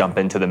to just jump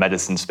into the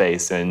medicine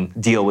space and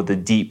deal with the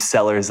deep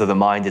cellars of the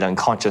mind and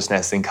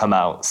unconsciousness and come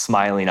out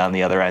smiling on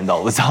the other end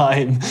all the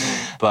time.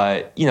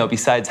 But,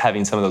 besides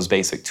having some of those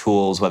basic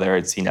tools, whether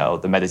it's,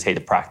 the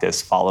meditative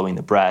practice, following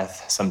the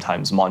breath,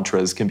 sometimes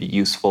mantras can be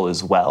useful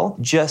as well,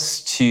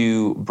 just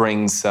to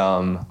bring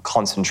some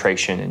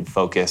concentration and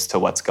focus to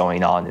what's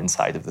going on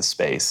inside of the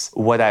space.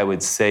 What I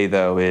would say,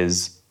 though,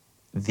 is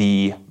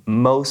the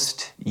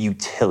most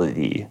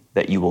utility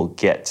that you will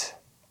get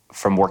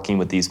from working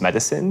with these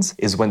medicines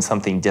is when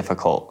something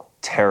difficult,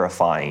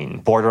 terrifying,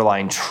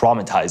 borderline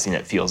traumatizing,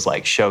 it feels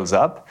like, shows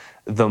up.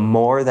 The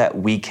more that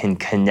we can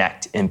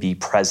connect and be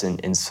present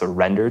and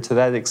surrender to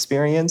that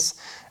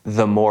experience,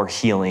 the more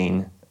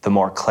healing, the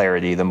more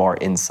clarity, the more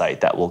insight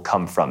that will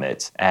come from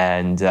it.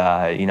 And,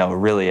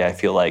 really, I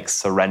feel like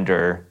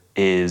surrender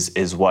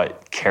is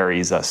what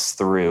carries us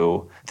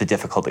through the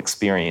difficult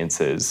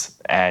experiences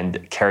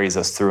and carries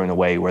us through in a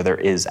way where there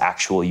is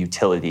actual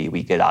utility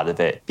we get out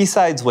of it.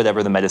 Besides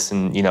whatever the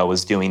medicine,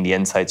 was doing, the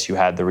insights you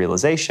had, the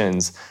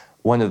realizations,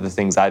 one of the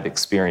things I've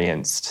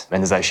experienced,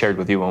 and as I shared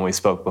with you when we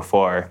spoke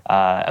before,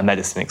 a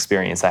medicine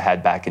experience I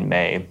had back in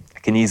May, I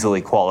can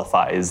easily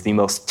qualify as the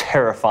most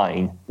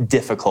terrifying,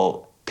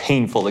 difficult,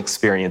 painful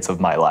experience of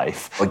my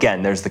life.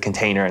 Again, there's the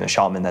container and the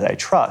shaman that I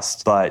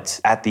trust,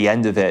 but at the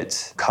end of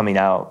it, coming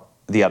out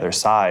the other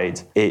side,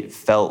 it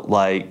felt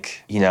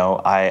like,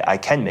 I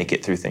can make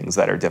it through things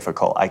that are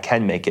difficult. I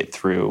can make it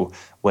through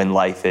when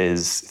life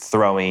is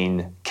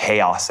throwing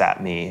chaos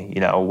at me,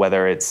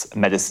 whether it's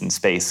medicine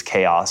space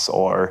chaos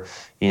or,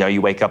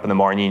 you wake up in the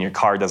morning and your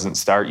car doesn't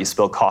start, you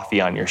spill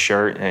coffee on your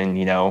shirt and,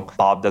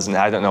 Bob doesn't,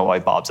 I don't know why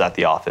Bob's at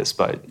the office,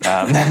 but,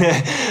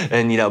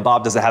 and,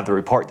 Bob doesn't have the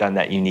report done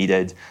that you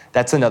needed.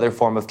 That's another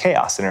form of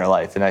chaos in our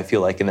life. And I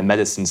feel like in the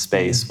medicine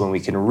space, when we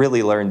can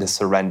really learn to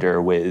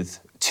surrender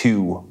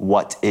to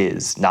what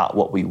is, not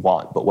what we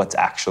want, but what's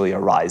actually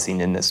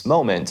arising in this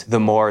moment, the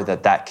more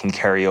that can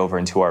carry over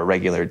into our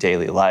regular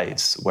daily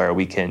lives, where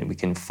we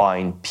can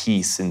find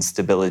peace and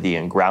stability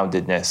and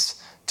groundedness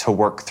to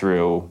work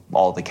through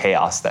all the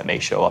chaos that may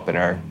show up in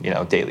our,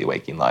 daily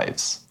waking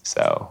lives.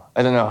 So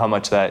I don't know how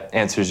much that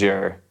answers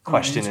your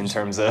question in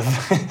terms of...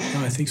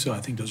 No, I think so. I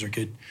think those are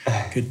good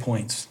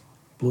points.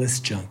 Bliss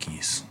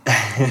junkies.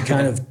 They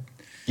kind of...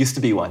 Used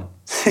to be one.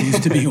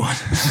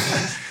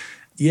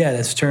 Yeah,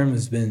 this term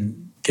has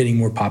been getting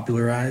more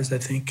popularized, I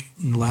think.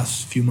 In the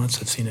last few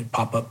months, I've seen it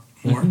pop up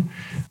more.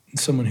 Mm-hmm.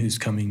 Someone who's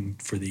coming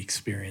for the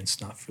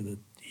experience, not for the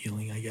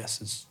healing, I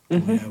guess, is the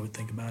way I would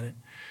think about it.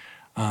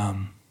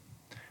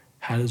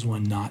 How does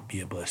one not be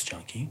a bliss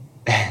junkie?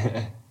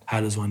 How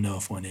does one know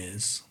if one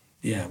is?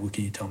 Yeah, what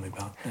can you tell me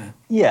about that?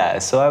 Yeah,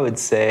 so I would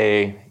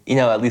say,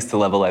 at least the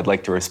level I'd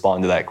like to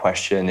respond to that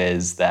question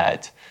is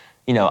that,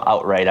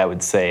 outright I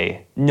would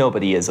say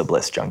nobody is a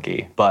bliss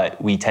junkie, but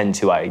we tend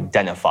to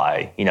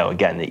identify,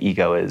 again, the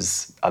ego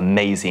is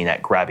amazing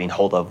at grabbing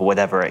hold of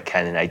whatever it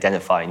can and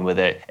identifying with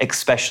it,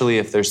 especially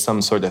if there's some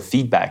sort of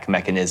feedback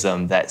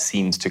mechanism that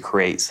seems to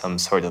create some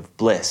sort of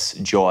bliss,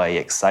 joy,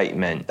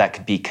 excitement that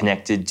could be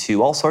connected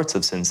to all sorts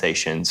of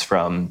sensations,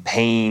 from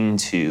pain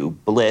to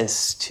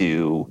bliss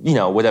to,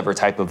 whatever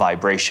type of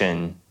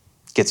vibration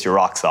gets your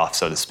rocks off,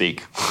 so to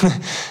speak.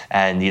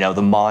 And,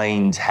 the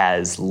mind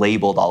has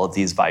labeled all of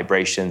these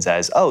vibrations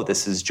as, oh,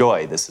 this is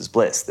joy, this is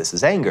bliss, this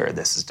is anger,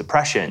 this is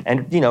depression.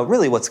 And,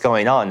 really what's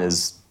going on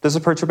is there's a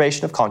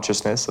perturbation of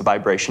consciousness, a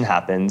vibration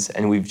happens,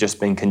 and we've just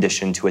been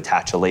conditioned to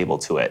attach a label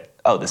to it.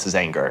 Oh, this is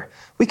anger.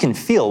 We can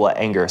feel what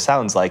anger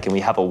sounds like, and we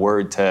have a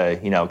word to,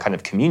 kind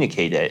of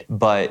communicate it.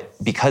 But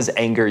because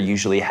anger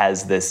usually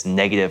has this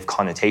negative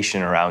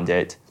connotation around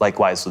it,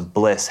 likewise with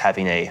bliss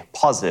having a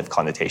positive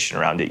connotation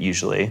around it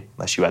usually,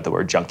 unless you add the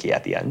word junkie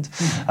at the end,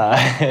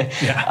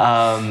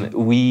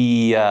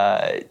 we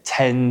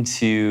tend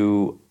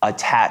to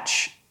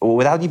attach,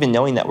 without even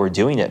knowing that we're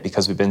doing it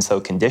because we've been so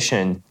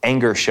conditioned,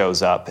 anger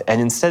shows up. And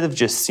instead of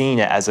just seeing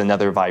it as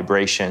another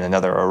vibration,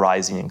 another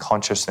arising in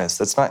consciousness,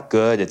 that's not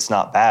good, it's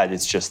not bad,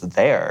 it's just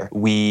there.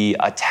 We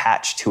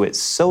attach to it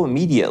so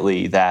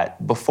immediately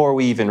that before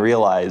we even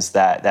realize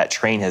that that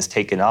train has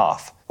taken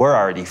off, we're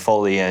already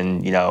fully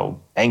in,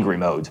 angry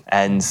mode.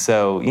 And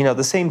so,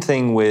 the same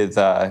thing with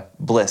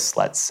bliss,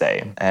 let's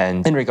say.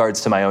 And in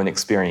regards to my own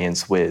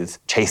experience with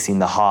chasing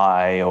the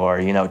high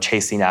or,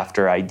 chasing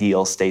after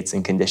ideal states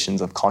and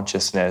conditions of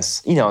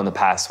consciousness, in the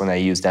past when I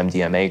used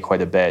MDMA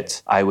quite a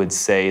bit, I would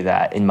say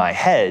that in my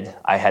head,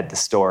 I had the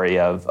story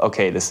of,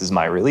 okay, this is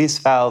my release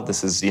valve.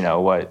 This is,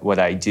 what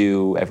I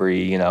do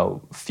every,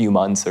 few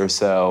months or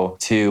so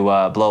to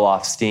blow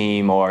off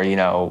steam. Or,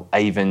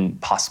 I even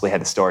possibly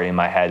had a story in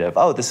my head of,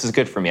 oh, this is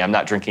good for me. I'm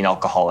not drinking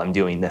alcohol. I'm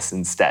doing this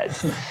instead.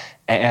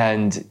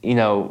 And,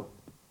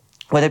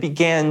 what I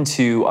began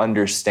to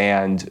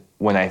understand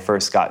when I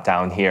first got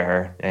down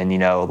here and,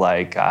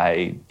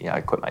 I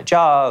quit my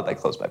job, I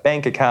closed my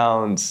bank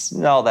accounts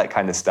and all that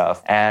kind of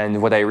stuff.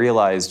 And what I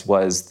realized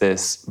was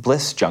this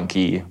bliss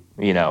junkie,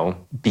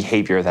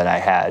 behavior that I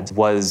had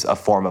was a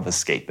form of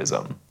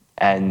escapism.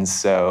 And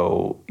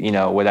so,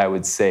 what I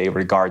would say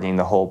regarding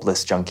the whole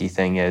bliss junkie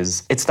thing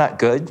is it's not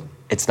good.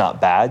 It's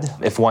not bad.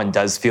 If one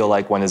does feel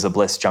like one is a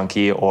bliss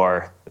junkie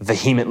or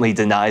vehemently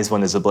denies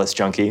one is a bliss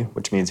junkie,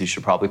 which means you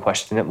should probably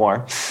question it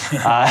more,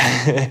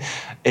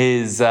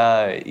 is,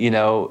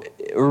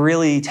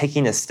 really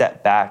taking a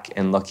step back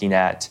and looking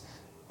at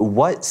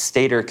what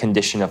state or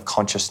condition of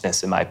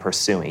consciousness am I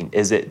pursuing?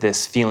 Is it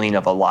this feeling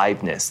of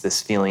aliveness,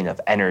 this feeling of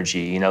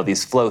energy?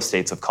 These flow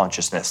states of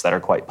consciousness that are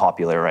quite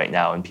popular right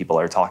now and people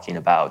are talking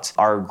about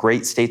are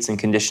great states and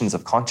conditions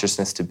of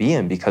consciousness to be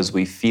in because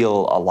we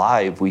feel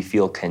alive, we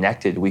feel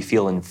connected, we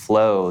feel in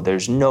flow,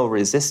 there's no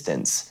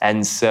resistance.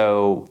 And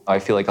so I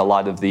feel like a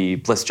lot of the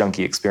bliss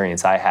junkie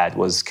experience I had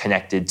was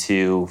connected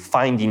to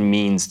finding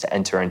means to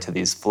enter into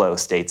these flow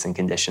states and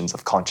conditions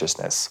of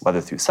consciousness, whether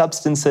through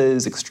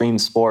substances, extreme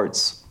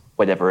sports,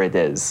 whatever it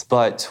is.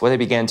 But what I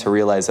began to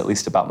realize, at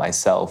least about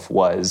myself,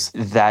 was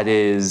that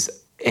is,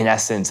 in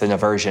essence, an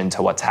aversion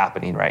to what's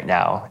happening right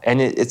now.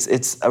 And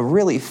it's a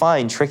really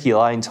fine, tricky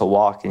line to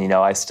walk. And,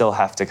 I still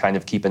have to kind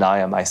of keep an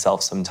eye on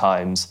myself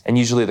sometimes. And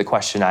usually the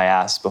question I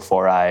ask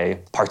before I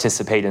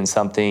participate in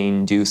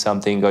something, do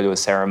something, go to a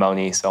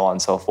ceremony, so on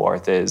and so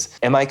forth is,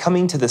 am I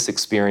coming to this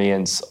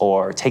experience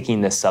or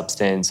taking this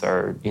substance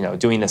or,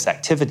 doing this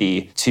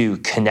activity to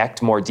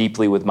connect more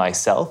deeply with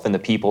myself and the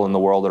people in the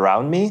world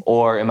around me?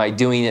 Or am I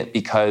doing it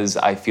because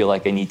I feel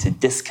like I need to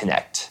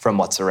disconnect from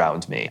what's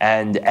around me?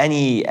 And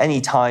any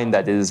time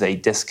that is a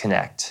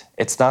disconnect,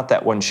 it's not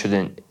that one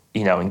shouldn't,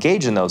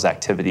 engage in those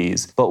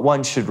activities, but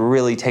one should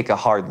really take a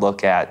hard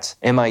look at,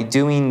 am I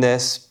doing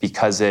this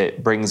because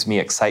it brings me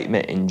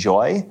excitement and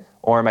joy?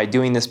 Or am I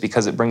doing this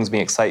because it brings me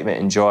excitement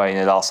and joy and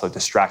it also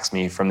distracts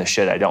me from the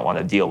shit I don't want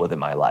to deal with in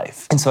my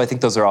life? And so I think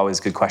those are always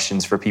good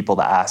questions for people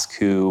to ask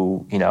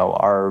who,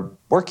 are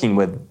working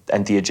with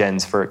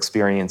entheogens for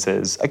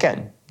experiences.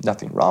 Again,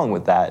 nothing wrong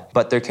with that.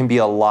 But there can be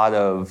a lot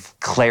of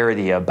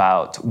clarity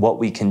about what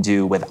we can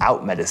do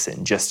without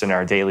medicine just in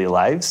our daily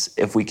lives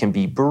if we can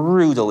be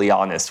brutally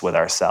honest with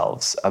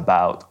ourselves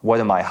about what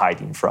am I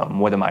hiding from?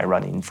 What am I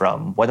running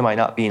from? What am I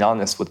not being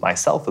honest with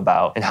myself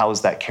about? And how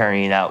is that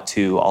carrying out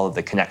to all of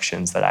the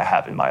connections that I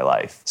have in my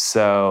life?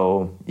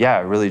 So yeah,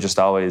 really just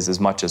always, as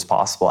much as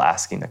possible,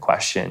 asking the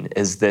question,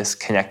 is this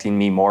connecting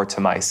me more to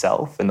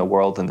myself and the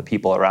world and the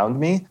people around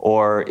me?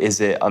 Or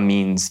is it a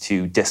means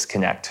to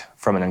disconnect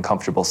from an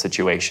uncomfortable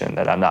situation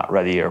that I'm not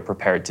ready or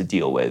prepared to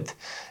deal with?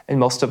 And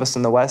most of us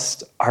in the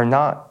West are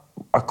not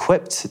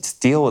equipped to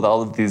deal with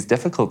all of these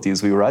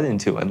difficulties we run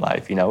into in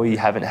life. We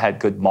haven't had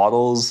good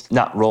models,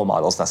 not role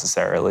models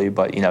necessarily,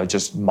 but,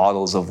 just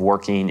models of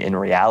working in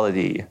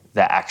reality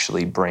that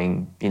actually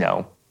bring,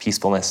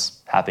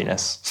 peacefulness,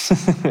 happiness.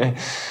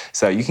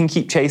 So you can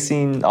keep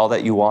chasing all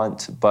that you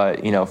want,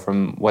 but,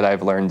 from what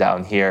I've learned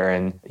down here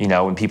and,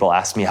 when people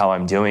ask me how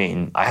I'm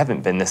doing, I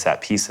haven't been this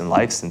at peace in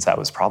life since I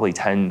was probably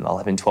 10,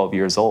 11, 12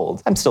 years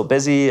old. I'm still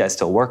busy. I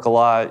still work a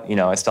lot.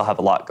 I still have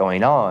a lot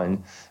going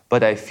on.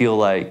 But I feel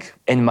like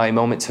in my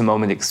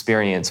moment-to-moment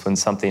experience, when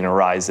something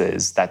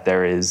arises that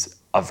there is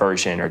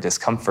aversion or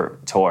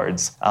discomfort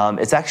towards,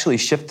 it's actually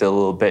shifted a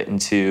little bit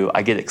into,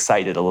 I get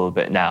excited a little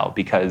bit now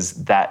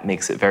because that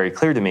makes it very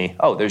clear to me,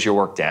 oh, there's your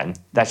work, Dan.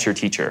 That's your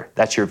teacher.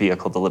 That's your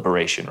vehicle to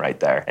liberation right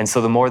there. And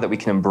so the more that we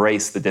can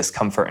embrace the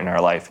discomfort in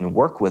our life and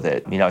work with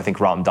it, I think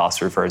Ram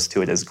Dass refers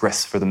to it as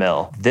grist for the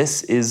mill.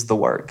 This is the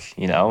work,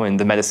 and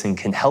the medicine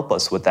can help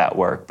us with that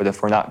work. But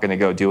if we're not going to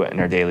go do it in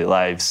our daily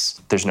lives,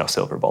 there's no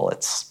silver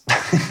bullets.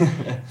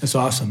 That's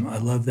awesome. I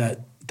love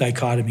that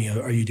dichotomy.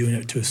 Are you doing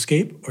it to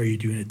escape or are you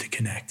doing it to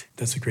connect?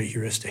 That's a great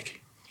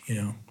heuristic,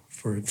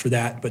 for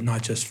that, but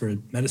not just for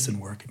medicine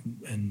work,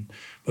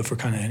 but for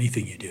kind of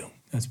anything you do.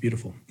 That's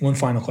beautiful. One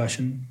final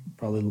question,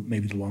 probably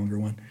maybe the longer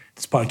one.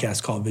 This podcast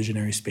is called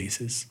Visionary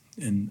Spaces,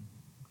 and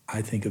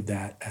I think of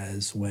that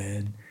as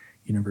when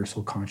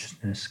universal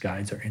consciousness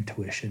guides our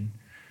intuition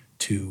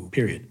to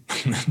period.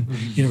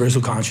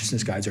 Universal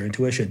consciousness guides our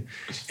intuition.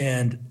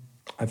 And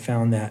I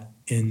found that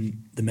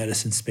in the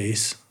medicine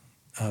space,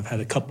 I've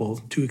had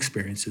two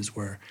experiences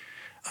where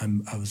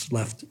I was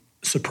left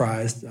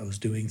surprised. I was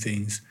doing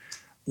things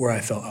where I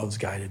felt I was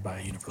guided by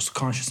universal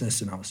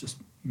consciousness, and I was just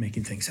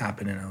making things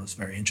happen, and I was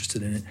very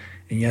interested in it.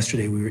 And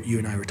yesterday, you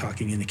and I were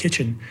talking in the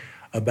kitchen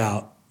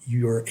about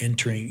you're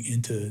entering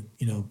into,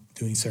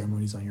 doing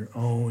ceremonies on your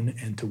own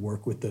and to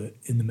work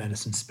in the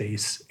medicine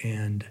space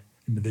and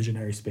in the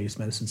visionary space,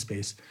 medicine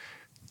space,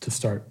 to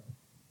start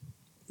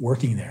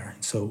working there.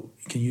 So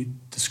can you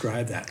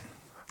describe that?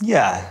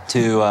 Yeah,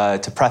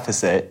 to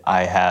preface it,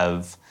 I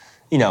have,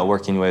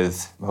 working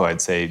with who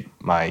I'd say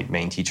my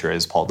main teacher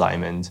is Paul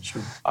Diamond.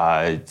 Sure.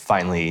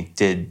 Finally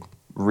did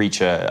reach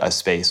a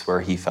space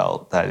where he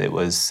felt that it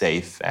was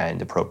safe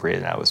and appropriate,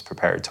 and I was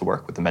prepared to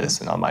work with the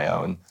medicine on my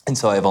own. And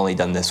so I've only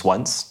done this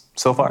once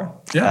so far.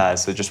 Yeah.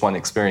 So just one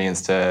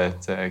experience to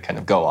kind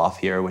of go off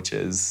here, which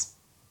is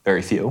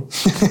very few.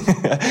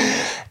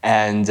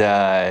 And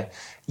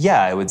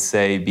I would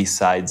say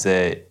besides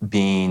it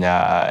being,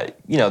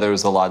 there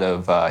was a lot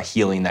of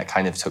healing that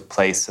kind of took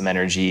place, some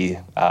energy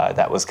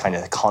that was kind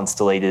of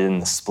constellated in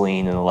the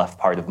spleen in the left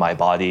part of my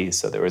body.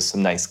 So there was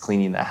some nice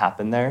cleaning that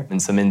happened there,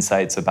 and some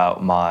insights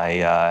about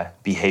my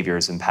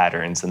behaviors and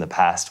patterns in the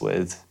past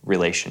with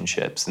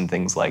relationships and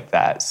things like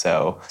that.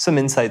 So some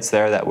insights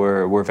there that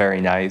were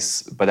very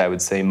nice, but I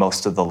would say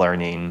most of the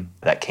learning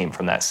that came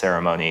from that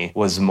ceremony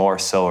was more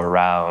so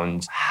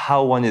around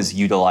how one is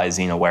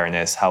utilizing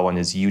awareness, how one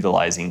is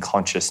utilizing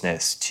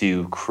consciousness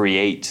to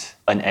create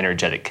an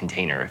energetic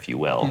container, if you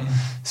will,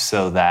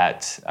 so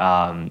that,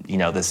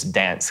 this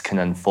dance can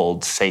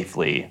unfold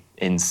safely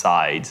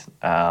inside,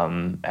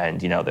 and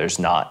there's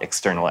not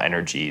external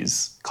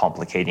energies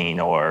complicating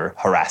or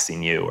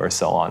harassing you or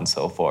so on and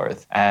so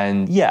forth.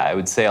 And I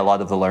would say a lot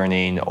of the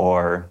learning,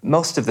 or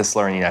most of this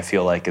learning, I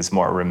feel like is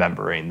more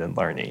remembering than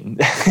learning,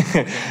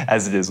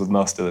 as it is with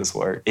most of this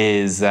work,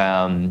 is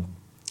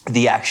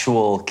the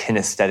actual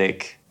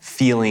kinesthetic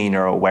feeling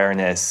or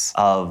awareness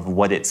of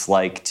what it's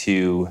like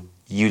to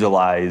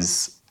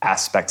utilize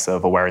aspects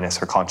of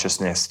awareness or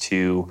consciousness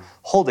to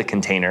hold a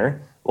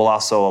container, while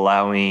also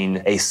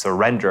allowing a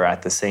surrender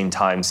at the same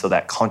time so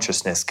that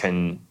consciousness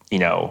can,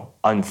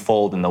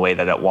 unfold in the way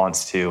that it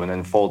wants to, and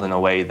unfold in a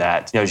way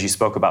that, as you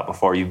spoke about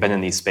before, you've been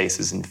in these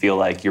spaces and feel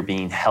like you're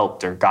being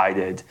helped or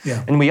guided.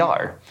 Yeah. And we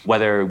are,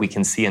 whether we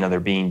can see another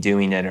being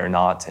doing it or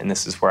not. And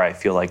this is where I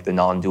feel like the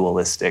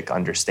non-dualistic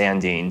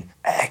understanding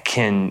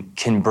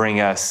can bring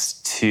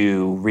us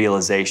to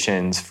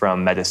realizations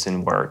from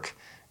medicine work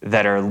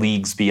that are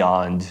leagues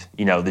beyond,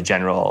 the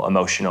general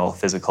emotional,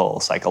 physical,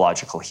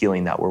 psychological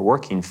healing that we're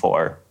working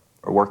for.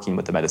 or working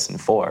with the medicine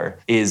for,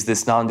 is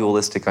this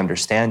non-dualistic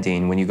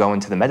understanding. When you go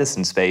into the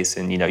medicine space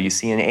and you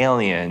see an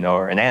alien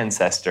or an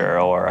ancestor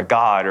or a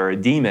god or a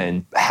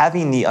demon,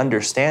 having the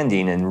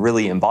understanding and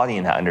really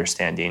embodying that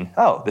understanding,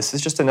 oh, this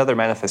is just another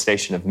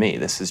manifestation of me.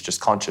 This is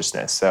just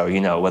consciousness. So,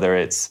 whether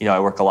it's, I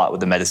work a lot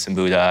with the medicine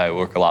Buddha, I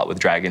work a lot with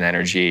dragon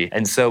energy.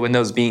 And so when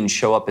those beings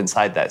show up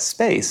inside that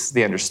space,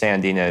 the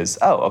understanding is,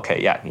 oh,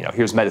 okay, yeah,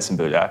 here's medicine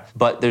Buddha.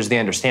 But there's the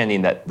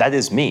understanding that that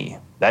is me.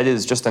 That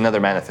is just another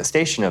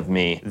manifestation of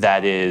me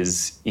that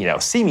is,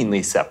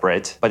 seemingly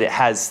separate, but it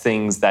has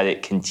things that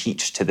it can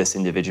teach to this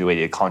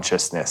individuated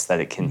consciousness, that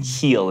it can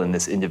heal in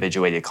this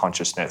individuated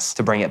consciousness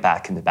to bring it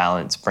back into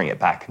balance, bring it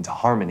back into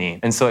harmony.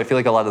 And so I feel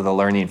like a lot of the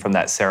learning from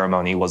that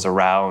ceremony was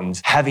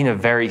around having a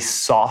very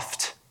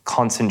soft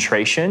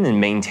concentration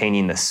and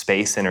maintaining the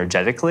space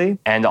energetically,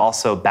 and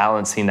also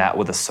balancing that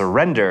with a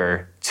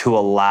surrender to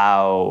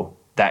allow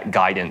that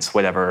guidance,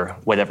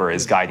 whatever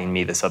is guiding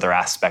me, this other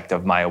aspect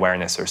of my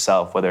awareness or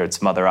self, whether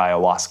it's Mother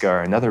Ayahuasca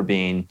or another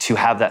being, to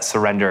have that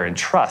surrender and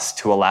trust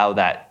to allow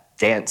that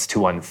dance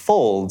to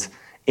unfold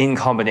in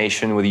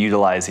combination with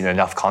utilizing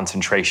enough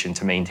concentration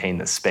to maintain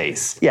the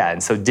space. Yeah,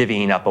 and so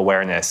divvying up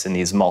awareness in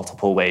these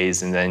multiple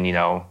ways, and then,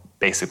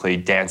 basically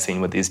dancing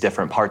with these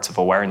different parts of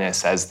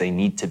awareness as they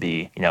need to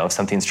be. If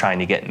something's trying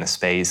to get in the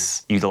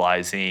space,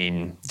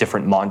 utilizing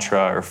different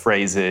mantra or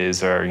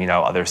phrases or,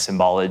 other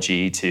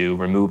symbology to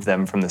remove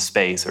them from the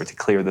space or to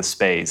clear the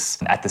space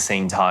at the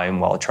same time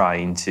while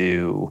trying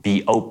to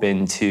be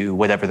open to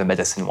whatever the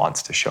medicine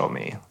wants to show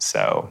me.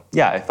 So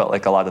yeah, I felt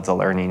like a lot of the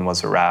learning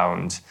was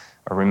around,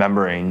 or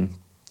remembering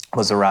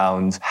was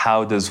around,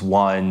 how does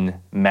one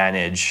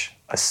manage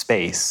a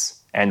space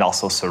and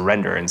also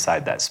surrender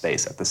inside that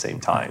space at the same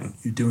time.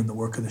 You're doing the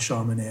work of the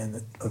shaman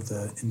and of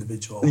the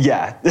individual.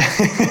 Yeah.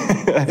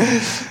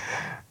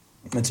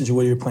 What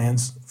are your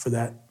plans for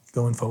that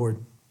going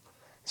forward?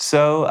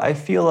 So I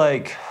feel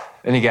like,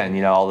 and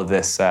again, all of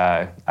this,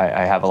 I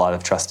have a lot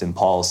of trust in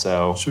Paul,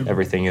 so sure.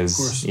 Everything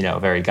is,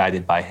 very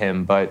guided by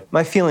him. But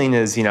my feeling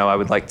is, I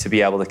would like to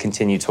be able to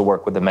continue to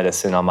work with the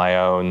medicine on my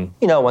own,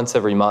 once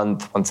every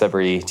month, once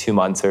every 2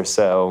 months or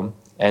so.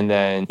 And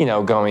then,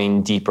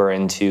 going deeper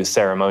into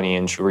ceremony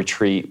and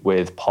retreat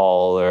with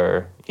Paul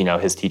or,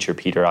 his teacher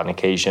Peter on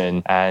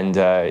occasion. And,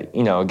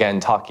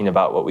 again, talking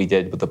about what we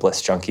did with the Bliss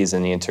Junkies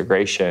and the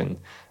integration,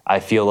 I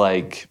feel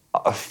like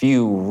a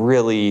few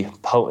really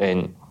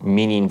potent,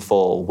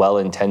 meaningful,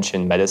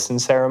 well-intentioned medicine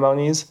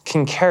ceremonies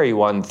can carry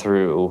one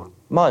through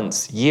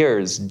months,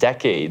 years,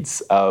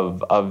 decades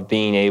of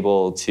being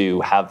able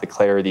to have the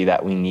clarity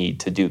that we need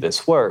to do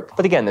this work.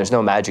 But again, there's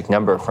no magic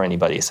number for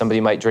anybody.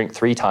 Somebody might drink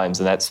 3 times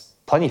and that's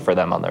plenty for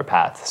them on their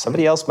path.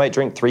 Somebody else might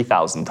drink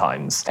 3,000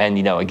 times. And,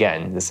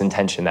 again, this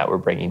intention that we're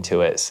bringing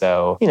to it.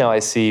 So, I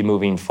see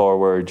moving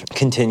forward,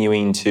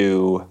 continuing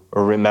to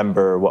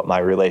remember what my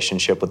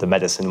relationship with the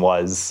medicine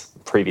was,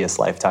 previous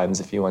lifetimes,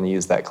 if you want to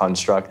use that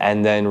construct,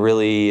 and then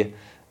really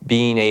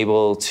being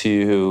able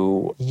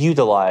to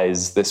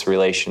utilize this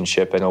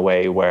relationship in a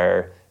way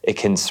where it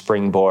can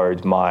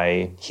springboard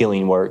my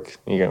healing work.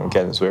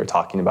 Again, as we were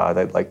talking about,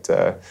 I'd like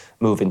to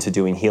move into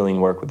doing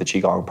healing work with the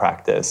Qigong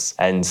practice.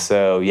 And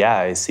so, yeah,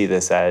 I see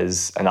this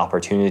as an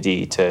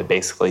opportunity to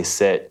basically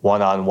sit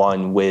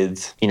one-on-one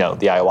with, the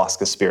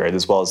ayahuasca spirit,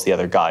 as well as the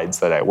other guides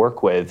that I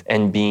work with,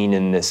 and being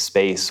in this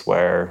space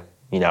where,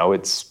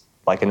 it's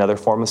like another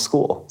form of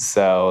school.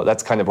 So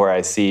that's kind of where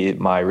I see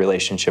my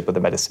relationship with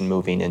the medicine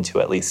moving into,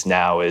 at least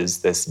now,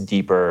 is this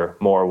deeper,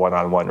 more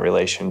one-on-one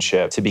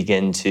relationship to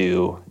begin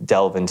to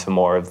delve into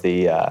more of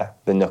the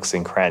nooks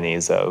and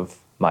crannies of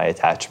my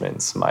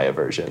attachments, my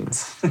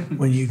aversions.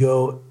 When you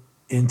go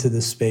into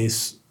the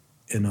space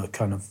in a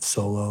kind of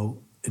solo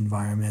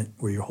environment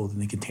where you're holding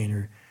the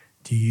container,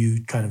 do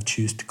you kind of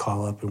choose to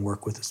call up and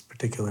work with this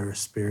particular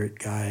spirit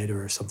guide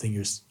or something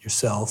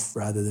yourself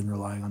rather than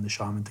relying on the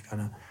shaman to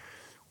kind of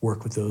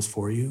work with those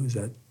for you? Is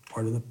that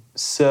part of the...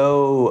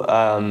 So,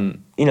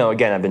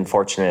 again, I've been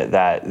fortunate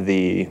that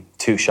the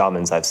 2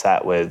 shamans I've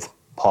sat with,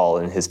 Paul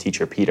and his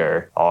teacher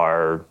Peter,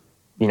 are,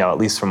 at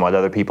least from what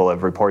other people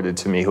have reported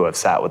to me who have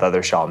sat with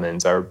other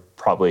shamans, are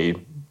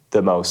probably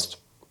the most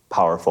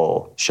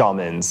powerful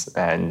shamans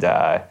and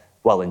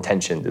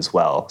well-intentioned as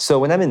well. So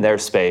when I'm in their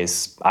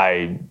space,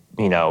 I,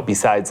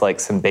 besides like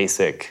some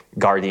basic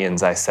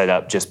guardians I set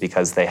up just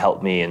because they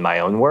help me in my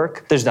own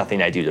work, there's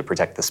nothing I do to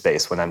protect the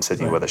space when I'm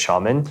sitting with a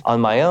shaman.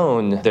 On my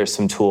own, there's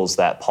some tools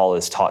that Paul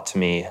has taught to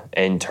me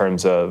in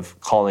terms of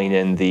calling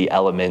in the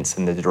elements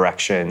and the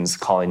directions,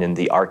 calling in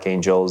the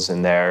archangels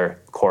and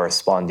their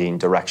corresponding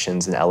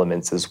directions and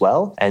elements as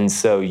well. And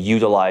so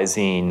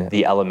utilizing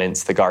the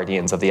elements, the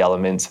guardians of the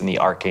elements and the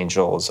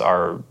archangels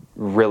are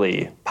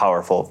really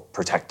powerful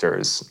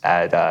protectors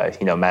at,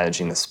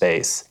 managing the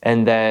space.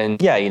 And then,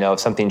 if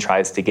something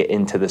tries to get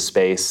into the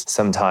space,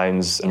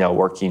 sometimes,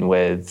 working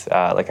with,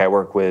 I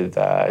work with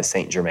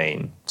Saint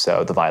Germain,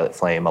 so the violet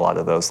flame, a lot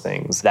of those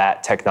things.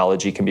 That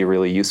technology can be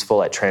really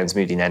useful at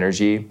transmuting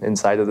energy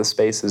inside of the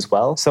space as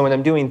well. So when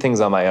I'm doing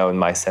things on my own,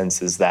 my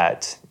sense is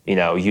that,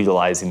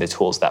 utilizing the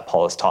tools that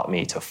Paul has taught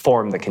me to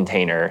form the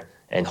container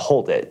and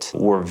hold it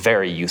were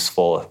very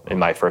useful in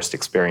my first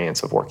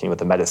experience of working with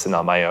the medicine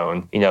on my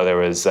own. There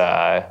was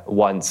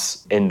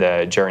once in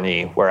the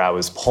journey where I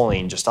was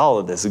pulling just all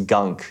of this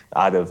gunk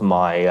out of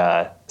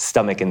my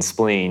stomach and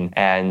spleen.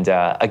 And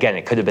again,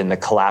 it could have been the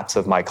collapse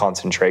of my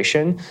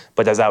concentration,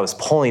 but as I was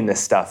pulling this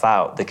stuff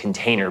out, the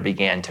container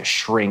began to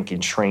shrink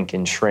and shrink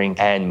and shrink,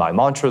 and my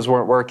mantras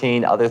weren't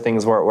working, other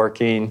things weren't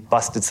working,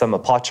 busted some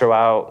Apacho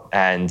out,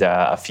 and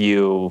a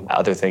few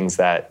other things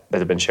that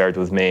have been shared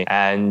with me.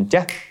 And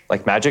yeah,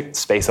 like magic,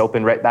 space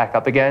opened right back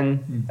up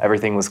again.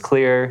 Everything was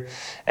clear.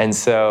 And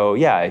so,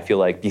 yeah, I feel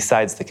like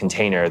besides the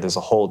container, there's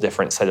a whole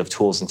different set of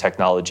tools and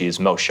technologies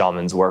most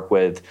shamans work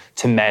with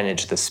to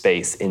manage the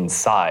space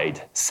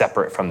inside,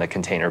 separate from the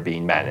container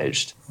being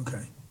managed.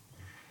 Okay.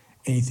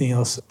 Anything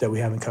else that we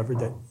haven't covered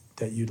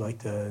that you'd like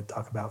to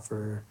talk about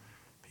for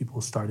people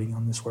starting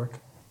on this work?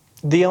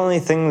 The only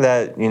thing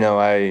that,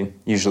 I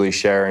usually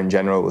share in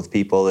general with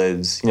people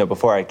is,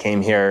 before I came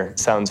here,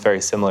 sounds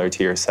very similar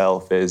to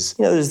yourself, is,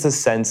 there's this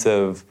sense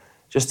of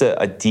just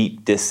a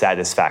deep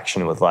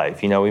dissatisfaction with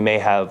life. We may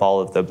have all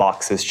of the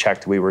boxes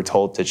checked we were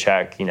told to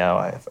check,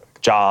 I have a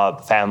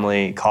job,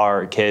 family,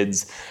 car,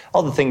 kids,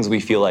 all the things we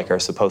feel like are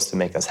supposed to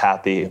make us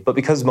happy. But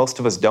because most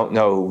of us don't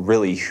know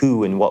really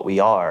who and what we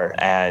are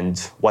and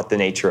what the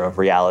nature of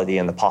reality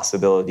and the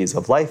possibilities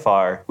of life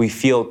are, we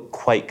feel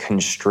quite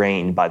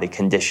constrained by the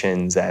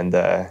conditions and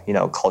the,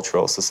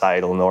 cultural,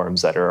 societal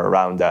norms that are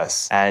around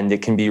us. And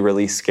it can be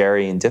really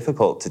scary and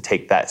difficult to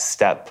take that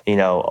step,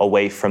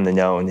 away from the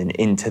known and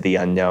into the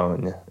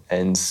unknown.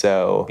 And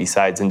so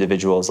besides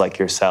individuals like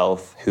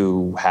yourself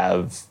who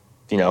have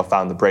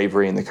found the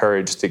bravery and the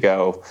courage to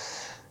go,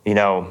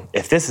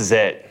 if this is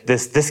it,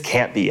 this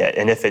can't be it.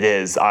 And if it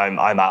is, I'm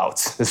out.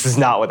 This is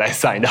not what I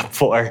signed up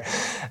for.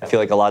 I feel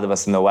like a lot of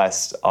us in the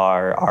West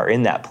are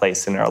in that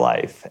place in our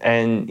life.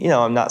 And,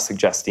 I'm not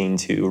suggesting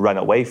to run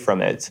away from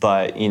it.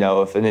 But,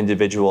 if an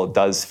individual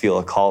does feel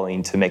a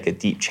calling to make a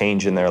deep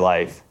change in their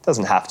life, it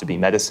doesn't have to be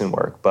medicine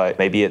work, but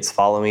maybe it's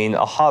following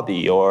a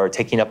hobby or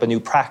taking up a new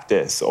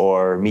practice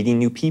or meeting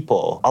new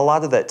people. A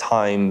lot of that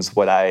times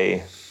what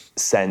I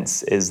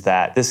sense is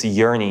that this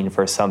yearning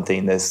for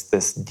something,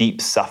 this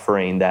deep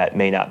suffering that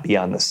may not be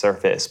on the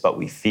surface, but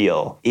we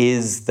feel,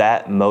 is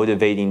that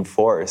motivating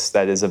force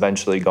that is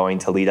eventually going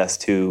to lead us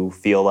to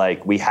feel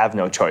like we have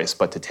no choice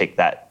but to take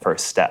that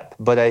first step.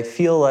 But I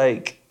feel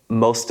like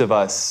most of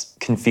us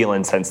can feel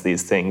and sense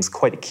these things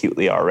quite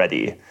acutely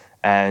already.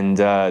 And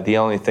the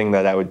only thing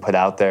that I would put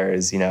out there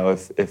is,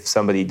 if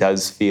somebody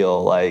does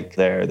feel like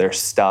they're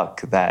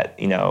stuck, that,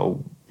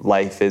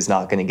 life is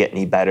not going to get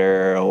any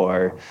better,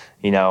 or,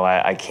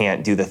 I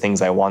can't do the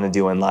things I want to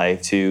do in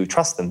life, to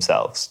trust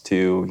themselves,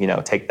 to,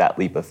 take that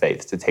leap of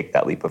faith, to take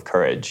that leap of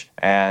courage.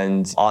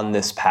 And on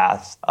this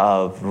path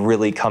of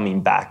really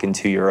coming back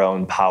into your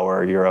own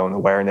power, your own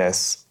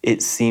awareness,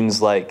 it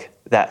seems like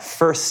that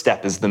first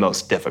step is the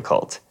most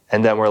difficult.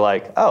 And then we're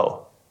like,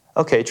 oh,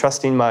 okay,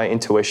 trusting my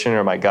intuition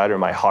or my gut or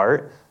my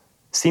heart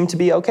seem to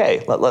be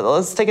okay.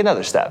 Let's take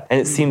another step.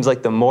 And it seems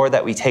like the more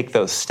that we take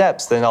those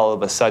steps, then all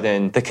of a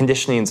sudden the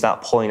conditioning is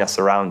not pulling us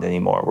around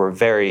anymore. We're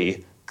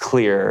very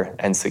clear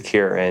and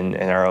secure in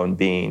our own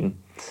being.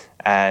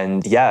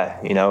 And yeah,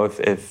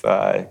 if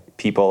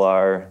people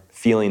are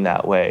feeling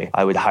that way,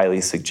 I would highly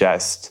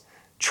suggest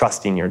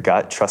trusting your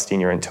gut, trusting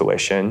your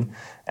intuition.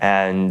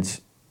 And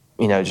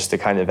just to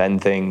kind of end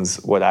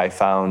things, what I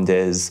found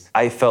is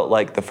I felt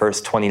like the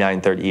first 29,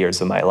 30 years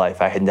of my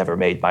life, I had never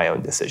made my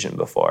own decision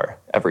before.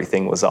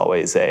 Everything was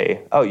always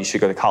you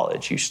should go to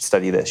college, you should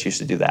study this, you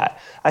should do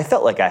that. I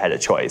felt like I had a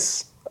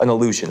choice, an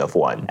illusion of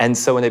one. And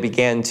so when I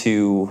began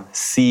to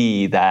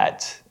see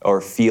that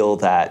or feel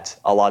that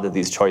a lot of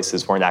these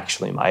choices weren't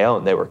actually my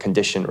own, they were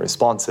conditioned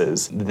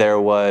responses, there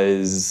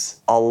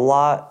was a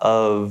lot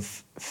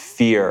of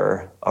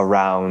fear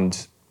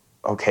around,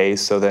 okay,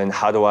 so then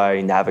how do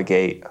I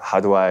navigate? How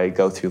do I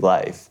go through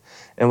life?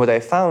 And what I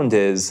found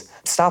is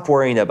stop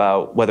worrying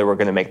about whether we're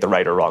going to make the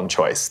right or wrong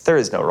choice. There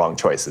is no wrong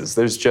choices.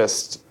 There's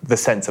just the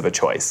sense of a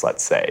choice,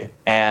 let's say.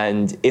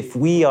 And if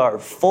we are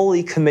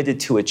fully committed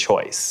to a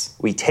choice,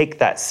 we take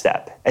that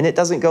step and it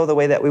doesn't go the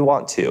way that we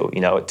want to.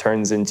 It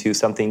turns into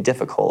something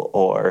difficult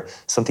or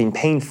something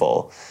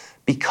painful.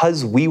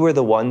 Because we were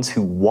the ones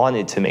who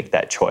wanted to make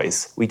that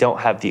choice, we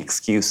don't have the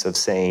excuse of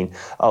saying,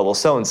 oh, well,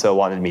 so-and-so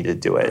wanted me to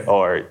do it.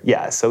 Or,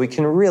 yeah, so we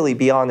can really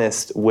be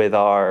honest with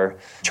our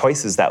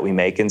choices that we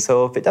make. And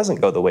so if it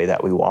doesn't go the way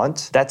that we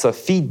want, that's a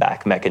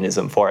feedback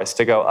mechanism for us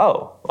to go,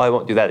 oh, well, I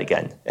won't do that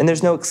again. And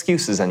there's no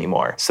excuses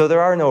anymore. So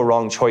there are no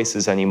wrong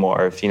choices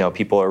anymore if,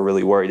 people are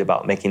really worried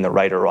about making the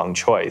right or wrong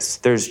choice.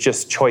 There's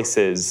just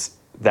choices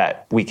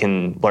that we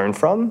can learn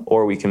from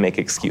or we can make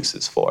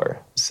excuses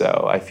for.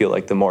 So I feel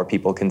like the more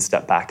people can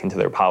step back into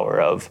their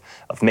power of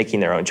making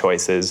their own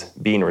choices,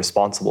 being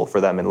responsible for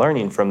them and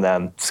learning from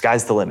them,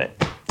 sky's the limit.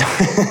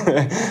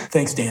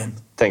 Thanks, Dan.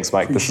 Thanks,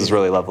 Mike. This is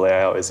really lovely.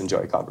 I always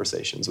enjoy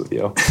conversations with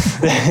you.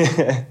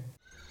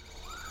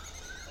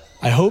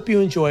 I hope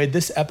you enjoyed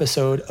this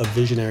episode of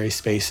Visionary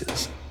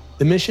Spaces.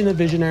 The mission of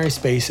Visionary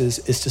Spaces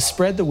is to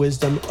spread the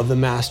wisdom of the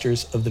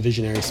masters of the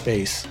visionary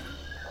space.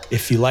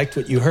 If you liked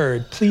what you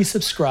heard, please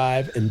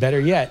subscribe and better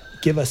yet,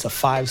 give us a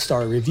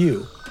 5-star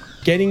review.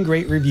 Getting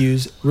great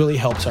reviews really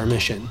helps our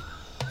mission.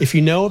 If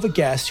you know of a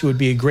guest who would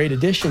be a great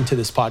addition to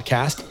this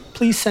podcast,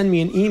 please send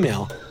me an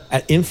email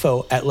at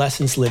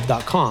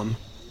info@lessonslived.com.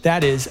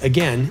 That is,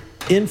 again,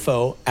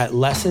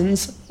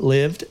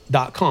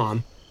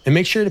 info@lessonslived.com. And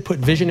make sure to put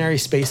Visionary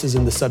Spaces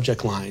in the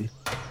subject line.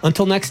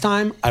 Until next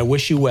time, I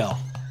wish you well.